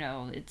 you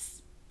know,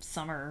 it's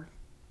summer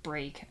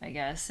break, I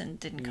guess, and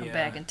didn't come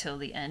back until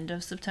the end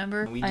of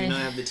September. We do not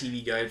have the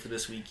TV guide for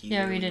this week either.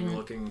 Yeah, we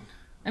didn't.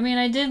 I mean,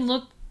 I did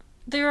look.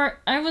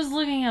 I was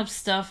looking up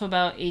stuff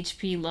about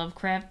H.P.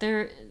 Lovecraft.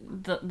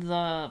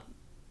 The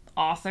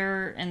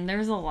author, and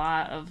there's a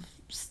lot of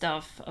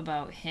stuff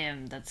about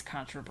him that's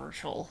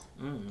controversial.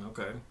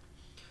 Okay.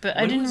 But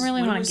I didn't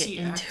really want to get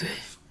into it.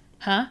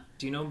 Huh?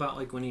 Do you know about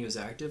like when he was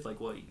active? Like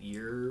what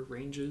year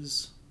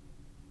ranges?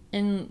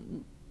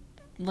 In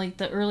like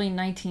the early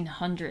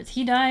 1900s.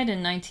 He died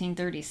in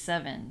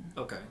 1937.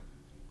 Okay.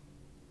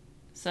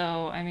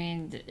 So I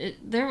mean,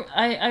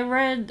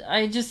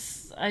 I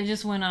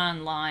just went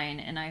online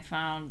and I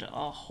found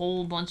a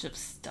whole bunch of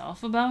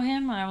stuff about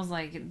him. I was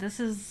like, this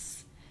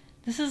is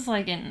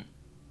like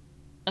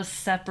a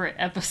separate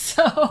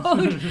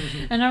episode.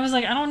 And I was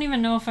like, I don't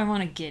even know if I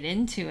want to get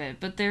into it,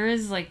 but there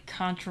is like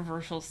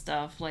controversial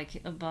stuff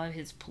like about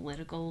his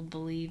political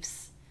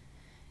beliefs,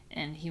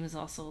 and he was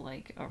also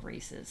like a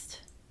racist.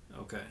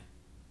 Okay.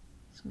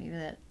 So maybe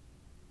that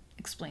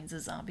explains the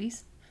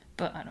zombies,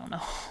 but I don't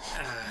know.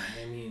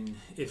 I mean,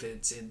 if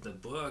it's in the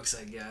books,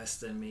 I guess,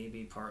 then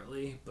maybe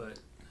partly, but...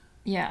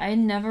 Yeah, I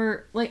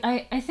never... Like,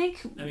 I think...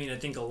 I mean, I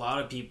think a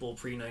lot of people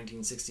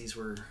pre-1960s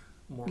were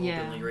more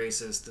openly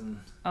racist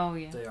than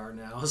they are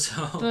now,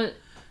 so... But,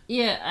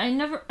 yeah,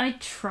 I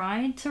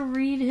tried to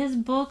read his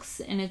books,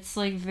 and it's,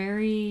 like,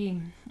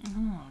 very... I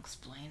don't know how to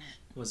explain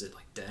it. Was it,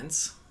 like,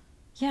 dense?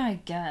 Yeah, I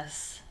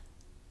guess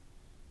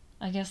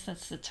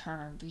that's the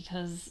term,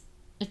 because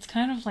it's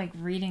kind of like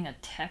reading a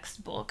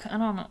textbook. I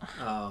don't know.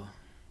 Oh.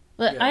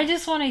 But yeah.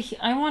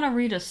 I want to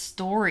read a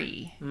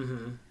story.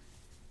 Mm-hmm.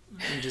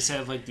 And just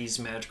have like these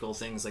magical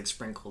things like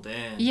sprinkled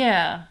in.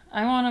 Yeah.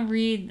 I want to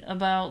read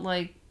about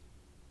like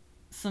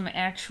some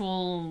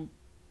actual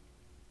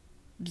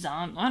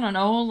I don't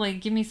know,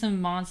 like give me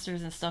some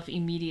monsters and stuff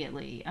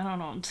immediately. I don't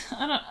know.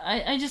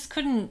 I just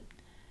couldn't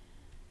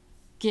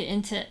get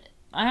into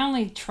I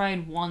only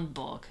tried one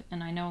book,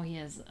 and I know he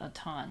has a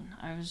ton.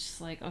 I was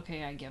just like,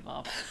 okay, I give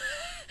up.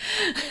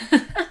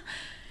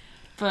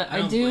 But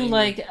I do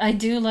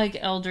like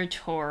Eldritch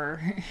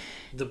Horror.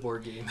 The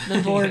board game.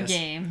 The board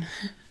game.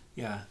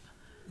 Yeah.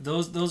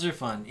 Those are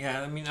fun.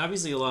 Yeah, I mean,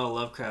 obviously a lot of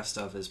Lovecraft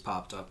stuff has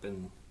popped up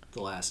in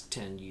the last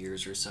 10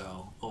 years or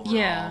so overall.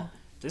 Yeah.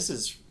 This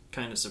is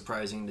kind of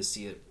surprising to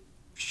see it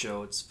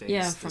show its face.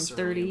 Yeah, from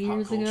 30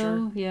 years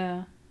ago.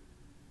 Yeah.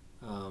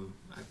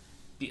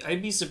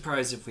 I'd be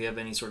surprised if we have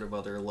any sort of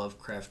other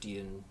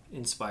Lovecraftian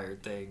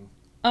inspired thing.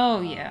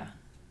 Oh, yeah.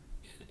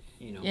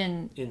 You know,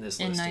 in this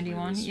list. In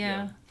 91,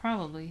 yeah,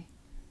 probably.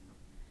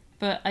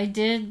 But I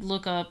did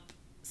look up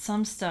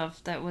some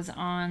stuff that was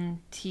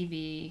on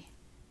TV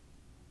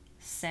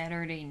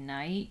Saturday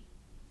night.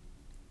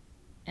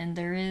 And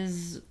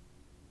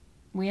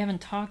we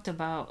haven't talked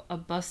about a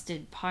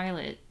busted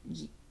pilot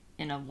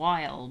in a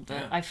while, but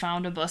yeah. I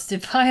found a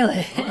busted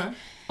pilot. Okay.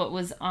 What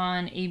was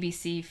on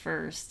ABC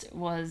first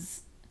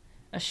was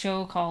a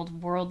show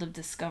called World of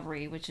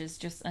Discovery, which is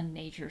just a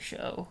nature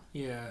show.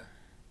 Yeah.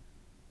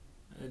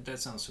 That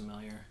sounds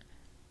familiar.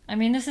 I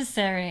mean, this is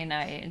Saturday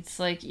night. It's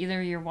like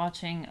either you're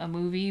watching a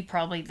movie,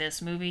 probably this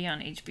movie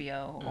on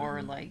HBO,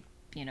 or like,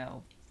 you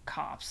know,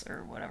 Cops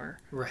or whatever.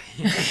 Right.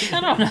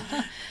 I don't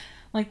know.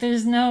 Like,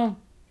 there's no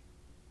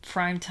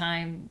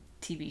primetime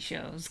TV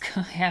shows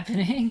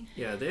happening.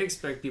 Yeah, they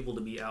expect people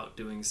to be out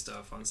doing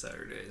stuff on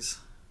Saturdays.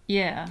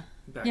 Yeah.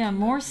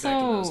 More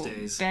so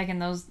back in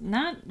those.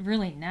 Not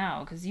really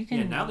now, because you can.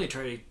 Yeah, now they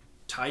try to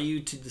tie you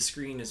to the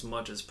screen as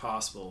much as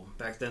possible.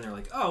 Back then they're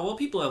like, oh, well,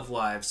 people have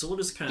lives, so we'll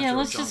just kind of throw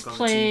let's junk just on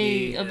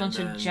play the TV a bunch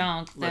of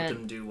junk. Let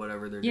them do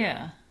whatever they're doing.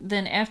 Yeah.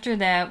 Then after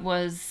that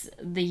was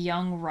The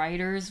Young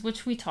Riders,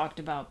 which we talked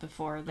about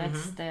before.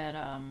 That's that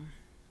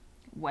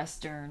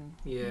Western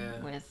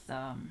with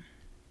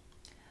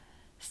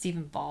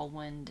Stephen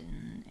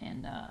Baldwin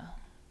and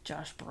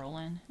Josh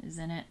Brolin is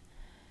in it.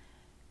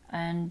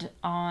 And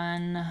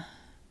on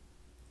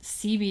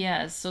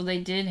CBS, so they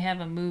did have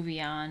a movie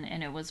on,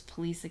 and it was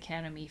Police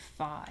Academy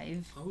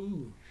 5.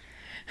 Oh.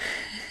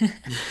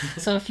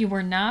 So if you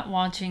were not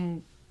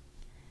watching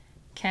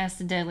Cast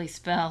a Deadly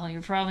Spell,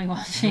 you're probably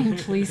watching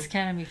Police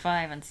Academy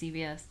 5 on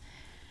CBS.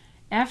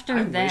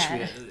 After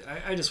that...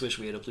 I just wish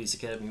we had a Police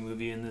Academy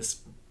movie in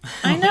this.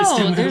 I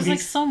know, there's like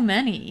so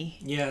many.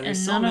 Yeah,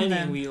 there's so many,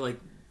 and we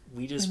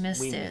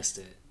missed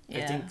it.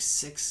 Yeah.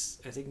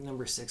 I think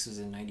number 6 was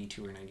in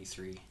 92 or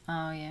 93.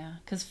 Oh, yeah.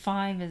 Because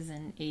 5 is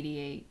in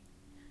 88.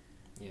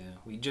 Yeah,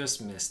 we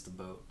just missed the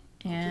boat.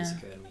 Yeah. Police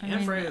Academy. I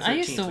mean, Friday the 13th, I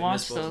used to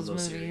watch those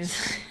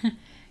movies.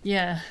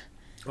 Yeah.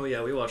 Oh,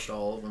 yeah, we watched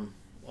all of them.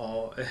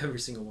 Every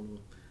single one of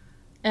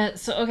them.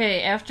 So,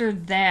 okay, after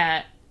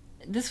that,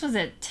 this was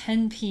at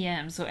 10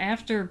 p.m. So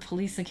after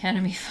Police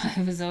Academy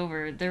 5 was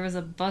over, there was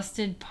a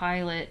busted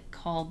pilot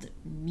called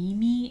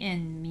Mimi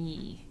and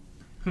Me.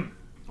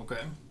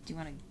 Okay. Do you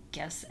want to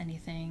guess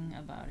anything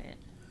about it?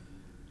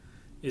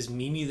 Is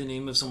Mimi the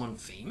name of someone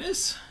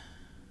famous?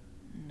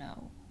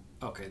 No.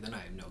 Okay, then I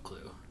have no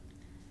clue.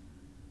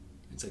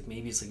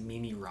 Maybe it's like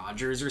Mimi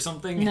Rogers or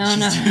something. No.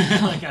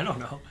 Like, I don't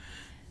know.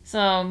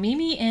 So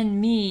Mimi and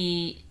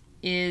Me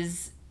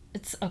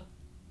it's a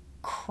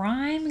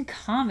crime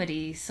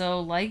comedy.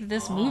 So like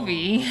this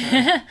movie.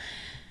 Okay.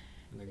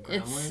 The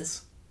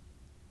Gremlins?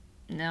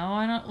 No,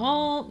 I don't.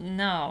 Well,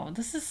 no.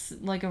 This is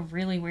like a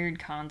really weird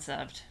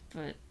concept,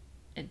 but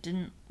it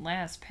didn't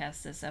last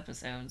past this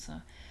episode.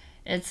 So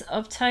it's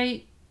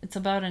uptight. It's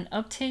about an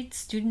uptight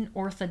student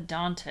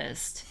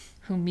orthodontist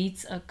who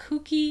meets a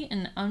kooky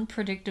and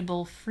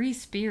unpredictable free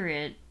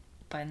spirit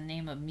by the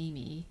name of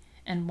Mimi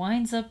and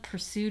winds up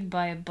pursued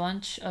by a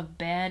bunch of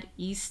bad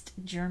East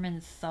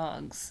German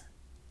thugs.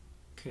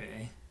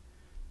 Okay.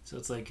 So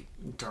it's like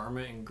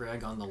Dharma and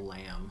Greg on the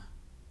Lam.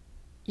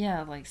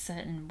 Yeah, like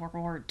set in World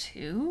War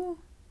II?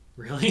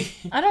 Really?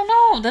 I don't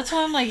know. That's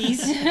why I'm like,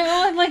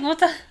 like, what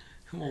the...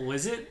 Well,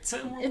 was it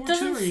set in World War II? It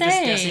doesn't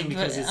say,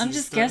 but I'm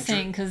just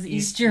guessing because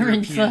East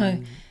German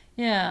thug.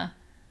 Yeah.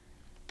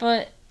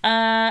 But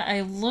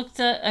I looked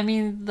at,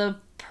 the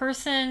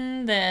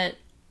person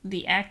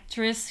the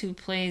actress who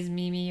plays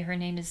Mimi, her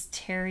name is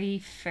Terry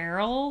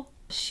Farrell.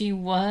 She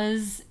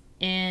was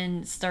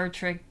in Star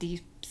Trek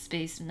Deep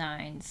Space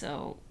Nine,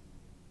 so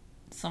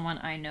someone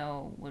I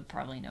know would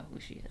probably know who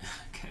she is.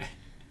 Okay.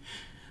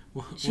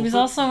 She was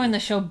also in the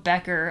show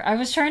Becker. I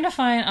was trying to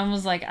find, I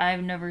was like,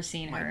 I've never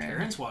seen her. My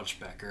parents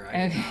watched Becker.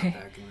 I did not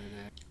back in the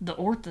day. The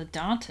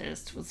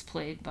orthodontist was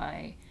played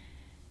by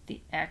the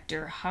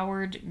actor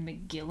Howard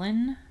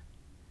McGillen.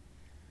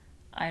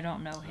 I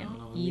don't know him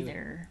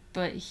either.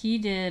 But he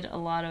did a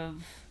lot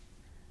of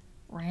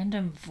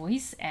random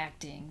voice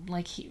acting.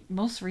 Like,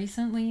 most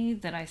recently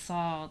that I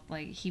saw,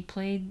 like, he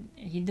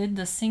did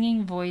the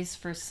singing voice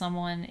for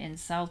someone in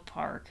South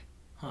Park.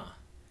 Huh.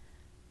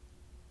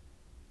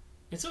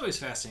 It's always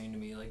fascinating to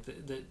me, like,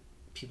 the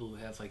people who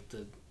have, like,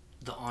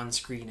 the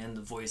on-screen and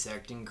the voice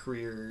acting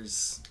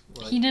careers.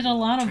 Like, he did a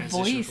lot of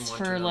voice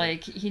for,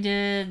 like, he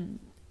did...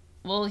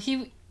 Well,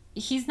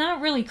 he's not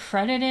really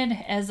credited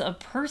as a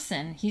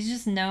person. He's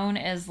just known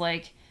as,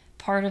 like,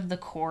 part of the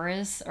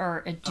chorus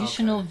or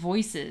additional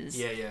voices.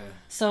 Yeah, yeah.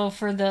 So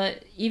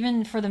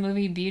even for the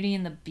movie Beauty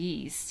and the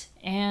Beast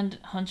and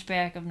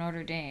Hunchback of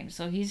Notre Dame.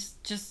 So he's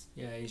just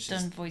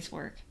done voice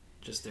work.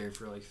 Just there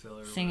for, like,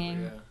 filler. Singing.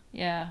 Or whatever,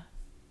 yeah.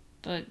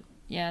 But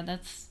yeah,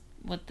 that's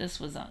what this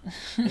was on.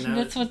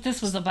 That's what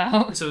this was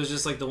about. So it was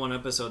just like the one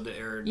episode that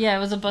aired. Yeah, it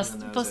was a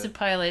busted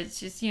pilot. It's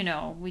just,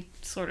 we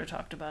sort of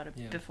talked about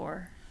it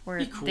before.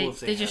 Where cool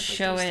they just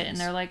show it and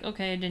they're like,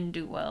 okay, it didn't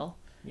do well.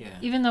 Yeah.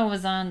 Even though it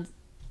was on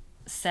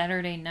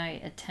Saturday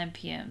night at 10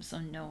 p.m., so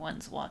no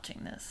one's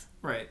watching this.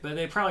 Right, but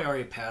they probably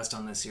already passed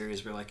on this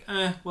series. We're like,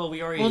 well,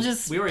 we already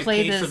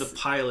paid for the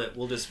pilot.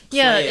 We'll just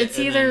play it's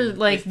either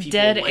like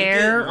dead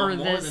air or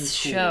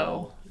this cool.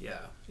 show.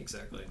 Yeah,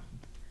 exactly.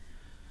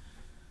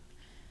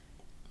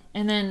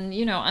 And then,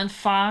 on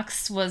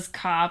Fox was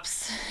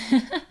Cops.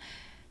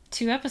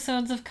 2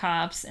 episodes of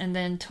Cops, and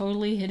then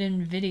Totally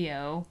Hidden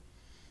Video.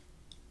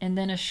 And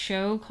then a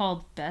show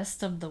called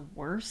Best of the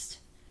Worst.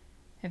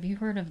 Have you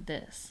heard of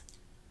this?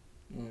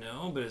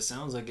 No, but it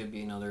sounds like it'd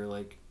be another,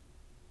 like,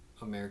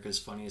 America's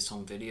Funniest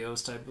Home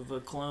Videos type of a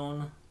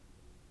clone.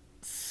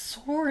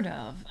 Sort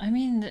of. I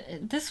mean,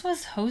 this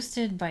was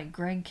hosted by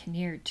Greg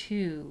Kinnear,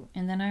 too.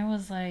 And then I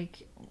was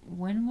like,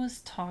 when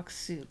was Talk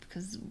Soup?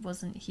 Because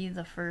wasn't he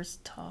the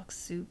first Talk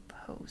Soup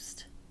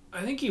host?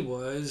 I think he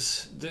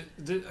was.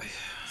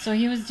 So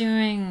he was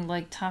doing,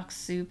 like, Talk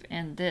Soup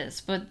and this.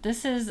 But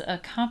this is a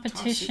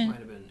competition. Talk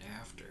Soup might have been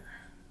after.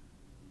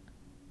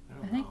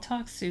 I think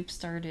Talk Soup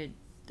started...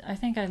 I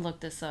think I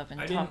looked this up,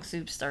 and Talk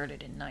Soup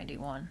started in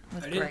 91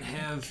 with Greg Kinnear. I didn't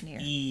have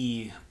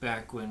E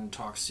back when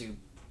Talk Soup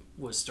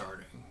was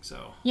starting,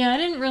 so... Yeah, I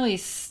didn't really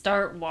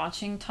start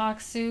watching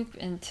Talk Soup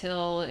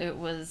until it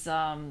was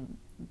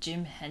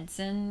Jim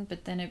Henson,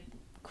 but then it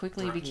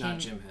quickly became... Not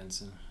Jim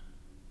Henson.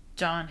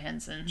 John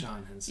Henson.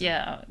 John Henson.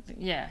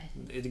 Yeah.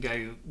 The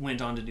guy who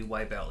went on to do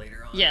Wipeout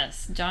later on.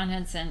 Yes, John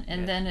Henson,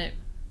 and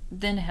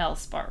then Hell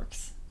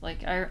Sparks.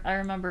 Like, I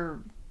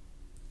remember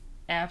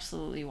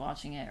absolutely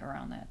watching it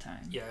around that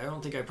time. Yeah, I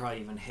don't think I probably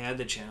even had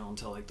the channel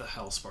until, like, the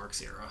Hell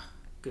Sparks era,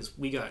 because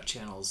we got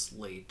channels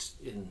late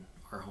in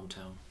our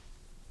hometown.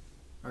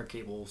 Our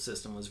cable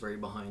system was very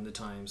behind the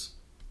times.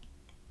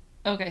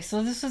 Okay,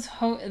 so this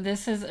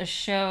is a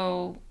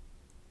show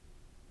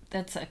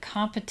that's a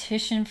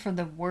competition for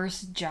the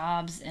worst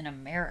jobs in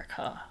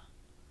America.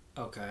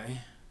 Okay.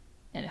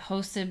 And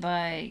hosted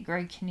by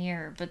Greg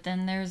Kinnear, but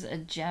then there's a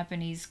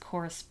Japanese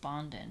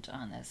correspondent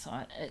on this,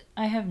 so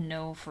I have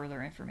no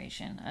further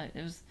information.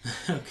 It was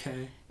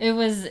okay. It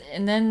was,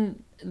 and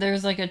then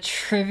there's like a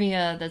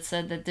trivia that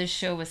said that this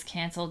show was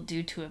canceled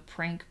due to a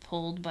prank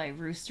pulled by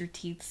Rooster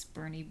Teeth's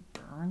Bernie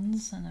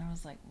Burns, and I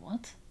was like,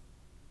 what?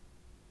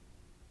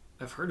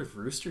 I've heard of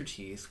Rooster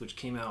Teeth, which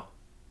came out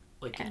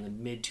like in the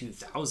mid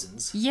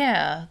 2000s.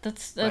 Yeah,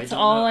 that's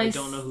all I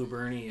don't know who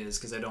Bernie is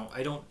because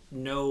I don't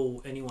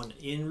know anyone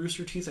in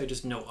Rooster Teeth. I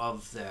just know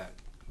of that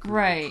group.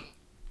 Right.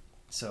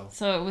 So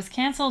it was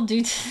canceled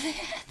due to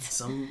that.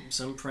 Some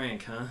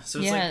prank, huh? So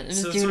it's it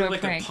was sort of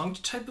like a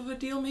punked type of a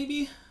deal,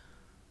 maybe.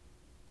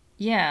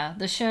 Yeah,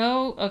 the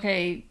show.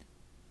 Okay,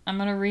 I'm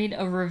gonna read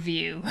a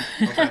review.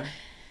 Okay.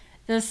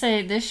 They'll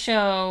say this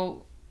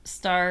show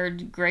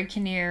starred Greg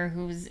Kinnear,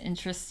 who was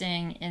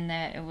interesting in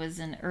that it was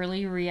an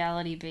early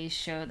reality-based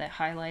show that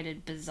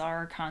highlighted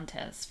bizarre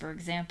contests. For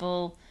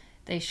example,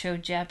 they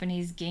showed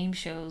Japanese game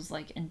shows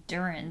like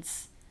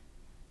Endurance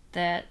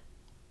that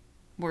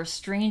were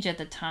strange at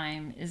the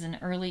time, is an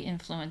early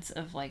influence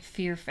of like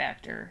Fear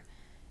Factor.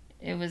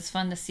 It was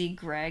fun to see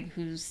Greg,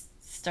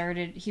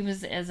 he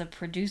was as a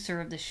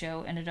producer of the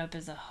show, ended up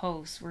as a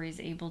host, where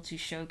he's able to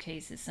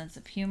showcase his sense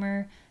of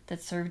humor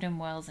that served him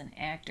well as an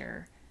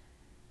actor.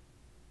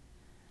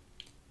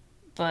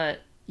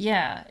 But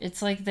yeah,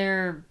 it's like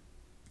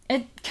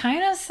it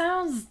kind of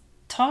sounds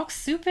Talk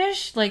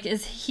Soup-ish. Like,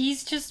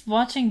 he's just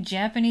watching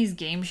Japanese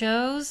game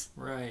shows,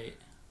 right,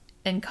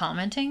 and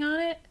commenting on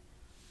it.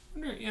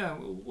 Yeah,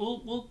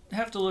 we'll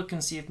have to look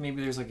and see if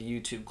maybe there's like a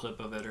YouTube clip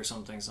of it or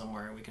something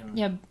somewhere we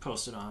can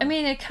post it on. I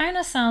mean, it kind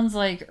of sounds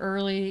like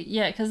early,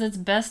 because it's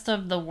Best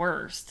of the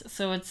Worst,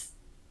 so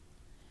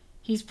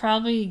he's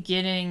probably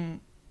getting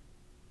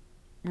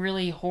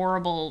really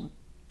horrible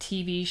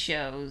TV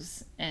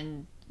shows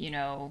and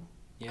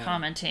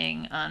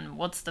commenting on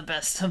what's the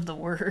best of the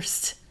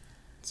worst.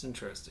 It's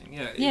interesting.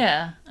 Yeah.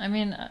 Yeah. I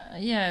mean,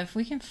 if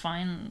we can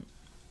find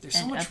there's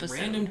so much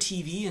random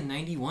TV in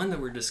 91 that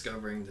we're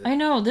discovering. That I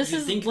know. This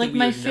is like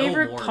my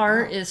favorite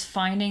part is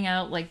finding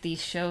out like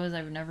these shows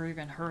I've never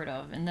even heard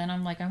of. And then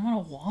I'm like, I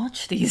want to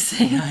watch these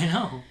things. I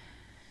know.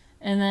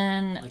 And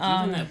then like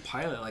even that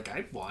pilot, like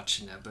I'd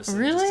watch an episode.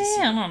 Really? Just to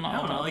see, I don't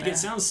know. Like it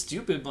sounds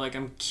stupid, but like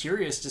I'm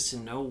curious just to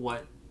know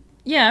what.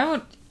 Yeah, I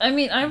would. I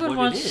mean, I would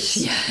watch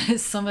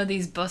some of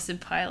these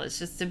busted pilots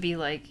just to be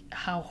like,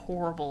 how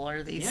horrible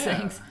are these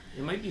things?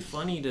 It might be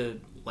funny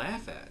to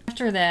laugh at.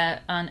 After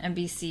that, on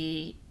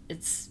NBC,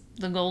 it's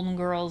The Golden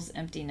Girls,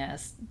 Empty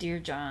Nest, Dear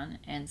John,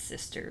 and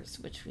Sisters,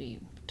 which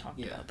we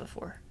talked about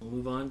before. We'll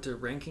move on to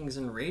rankings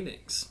and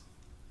ratings.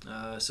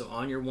 So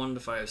on your 1 to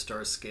 5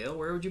 star scale,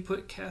 where would you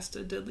put Cast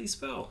a Deadly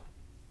Spell?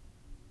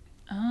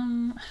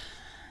 I'm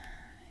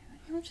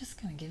just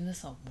gonna give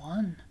this a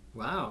 1.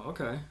 Wow.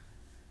 Okay.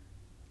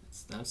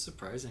 That's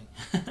surprising.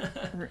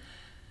 I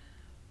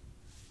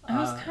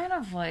was kind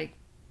of like,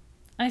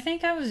 I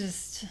think I was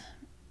just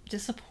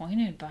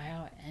disappointed by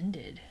how it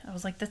ended. I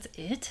was like, that's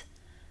it?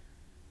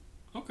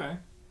 Okay.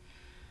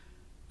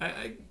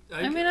 I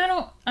mean,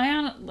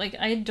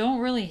 I don't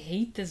really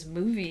hate this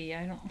movie.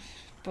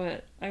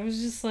 But I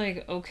was just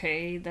like,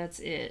 okay, that's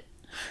it.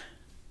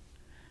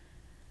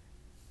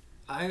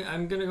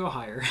 I'm gonna go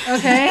higher.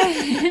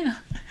 Okay.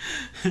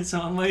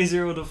 So on my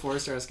 0 to 4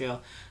 star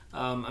scale,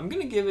 I'm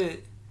gonna give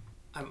it.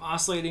 I'm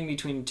oscillating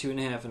between a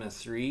 2.5 and a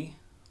 3,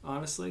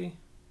 honestly,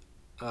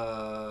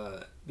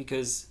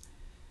 because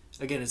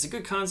again, it's a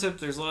good concept.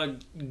 There's a lot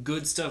of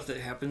good stuff that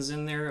happens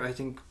in there. I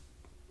think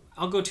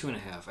I'll go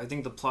 2.5. I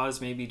think the plot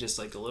is maybe just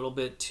like a little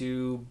bit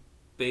too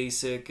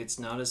basic. It's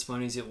not as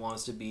funny as it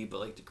wants to be, but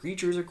like the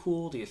creatures are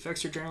cool, the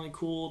effects are generally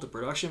cool, the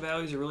production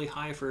values are really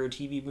high for a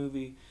TV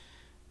movie.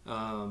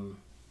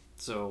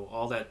 So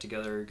all that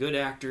together, good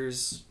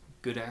actors,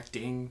 good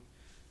acting.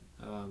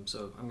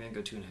 So I'm gonna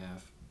go 2.5.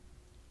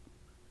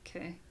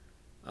 Okay.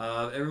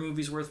 Every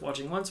movie's worth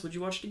watching once. Would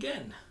you watch it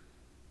again?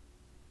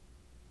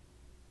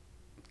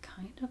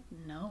 Kind of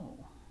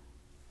no.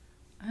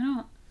 I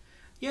don't.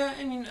 Yeah,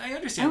 I mean, I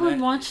understand. I would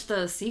watch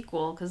the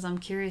sequel because I'm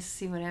curious to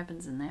see what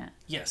happens in that.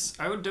 Yes,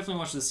 I would definitely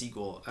watch the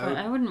sequel.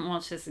 I wouldn't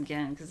watch this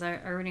again because I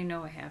already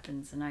know what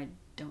happens and I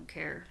don't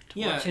care to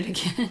watch it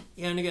again.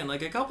 Yeah, and again,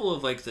 like a couple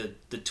of like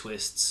the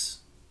twists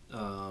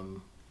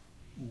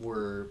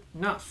were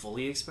not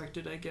fully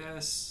expected, I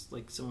guess.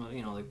 Like some,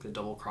 like the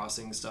double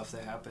crossing stuff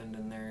that happened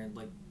in there,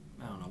 like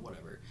I don't know,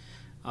 whatever.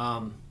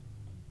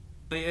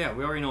 But yeah,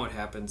 we already know what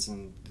happens,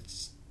 and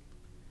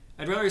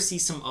I'd rather see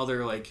some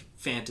other like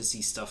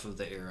fantasy stuff of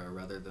the era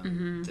rather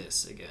than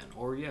this again,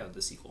 or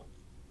the sequel.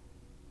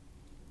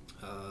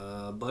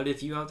 But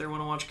if you out there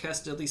want to watch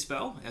Cast Deadly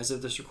Spell, as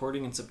of this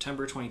recording in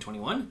September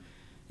 2021,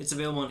 it's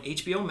available on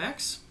HBO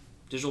Max,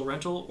 digital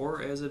rental,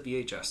 or as a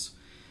VHS.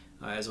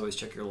 As always,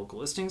 check your local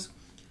listings.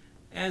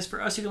 As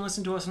for us, you can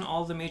listen to us on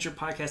all of the major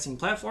podcasting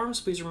platforms.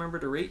 Please remember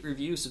to rate,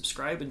 review,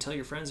 subscribe, and tell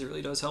your friends. It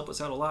really does help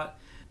us out a lot.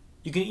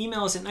 You can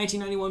email us at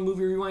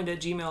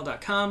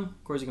 1991movierewind@gmail.com.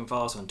 Of course, you can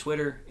follow us on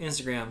Twitter,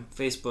 Instagram,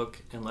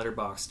 Facebook, and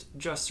Letterboxd.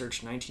 Just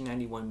search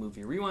 1991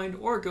 Movie Rewind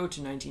or go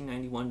to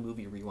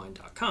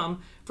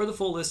 1991movierewind.com for the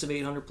full list of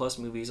 800 plus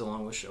movies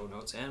along with show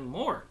notes and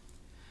more.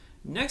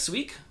 Next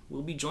week,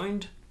 we'll be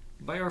joined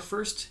by our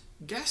first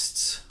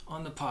guests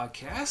on the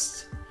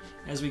podcast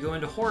as we go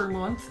into horror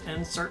month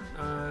and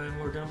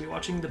we're going to be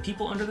watching The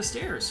People Under the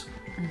Stairs,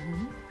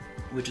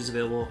 which is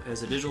available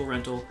as a digital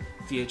rental,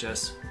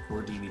 VHS,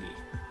 or DVD.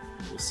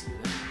 We'll see you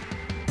then.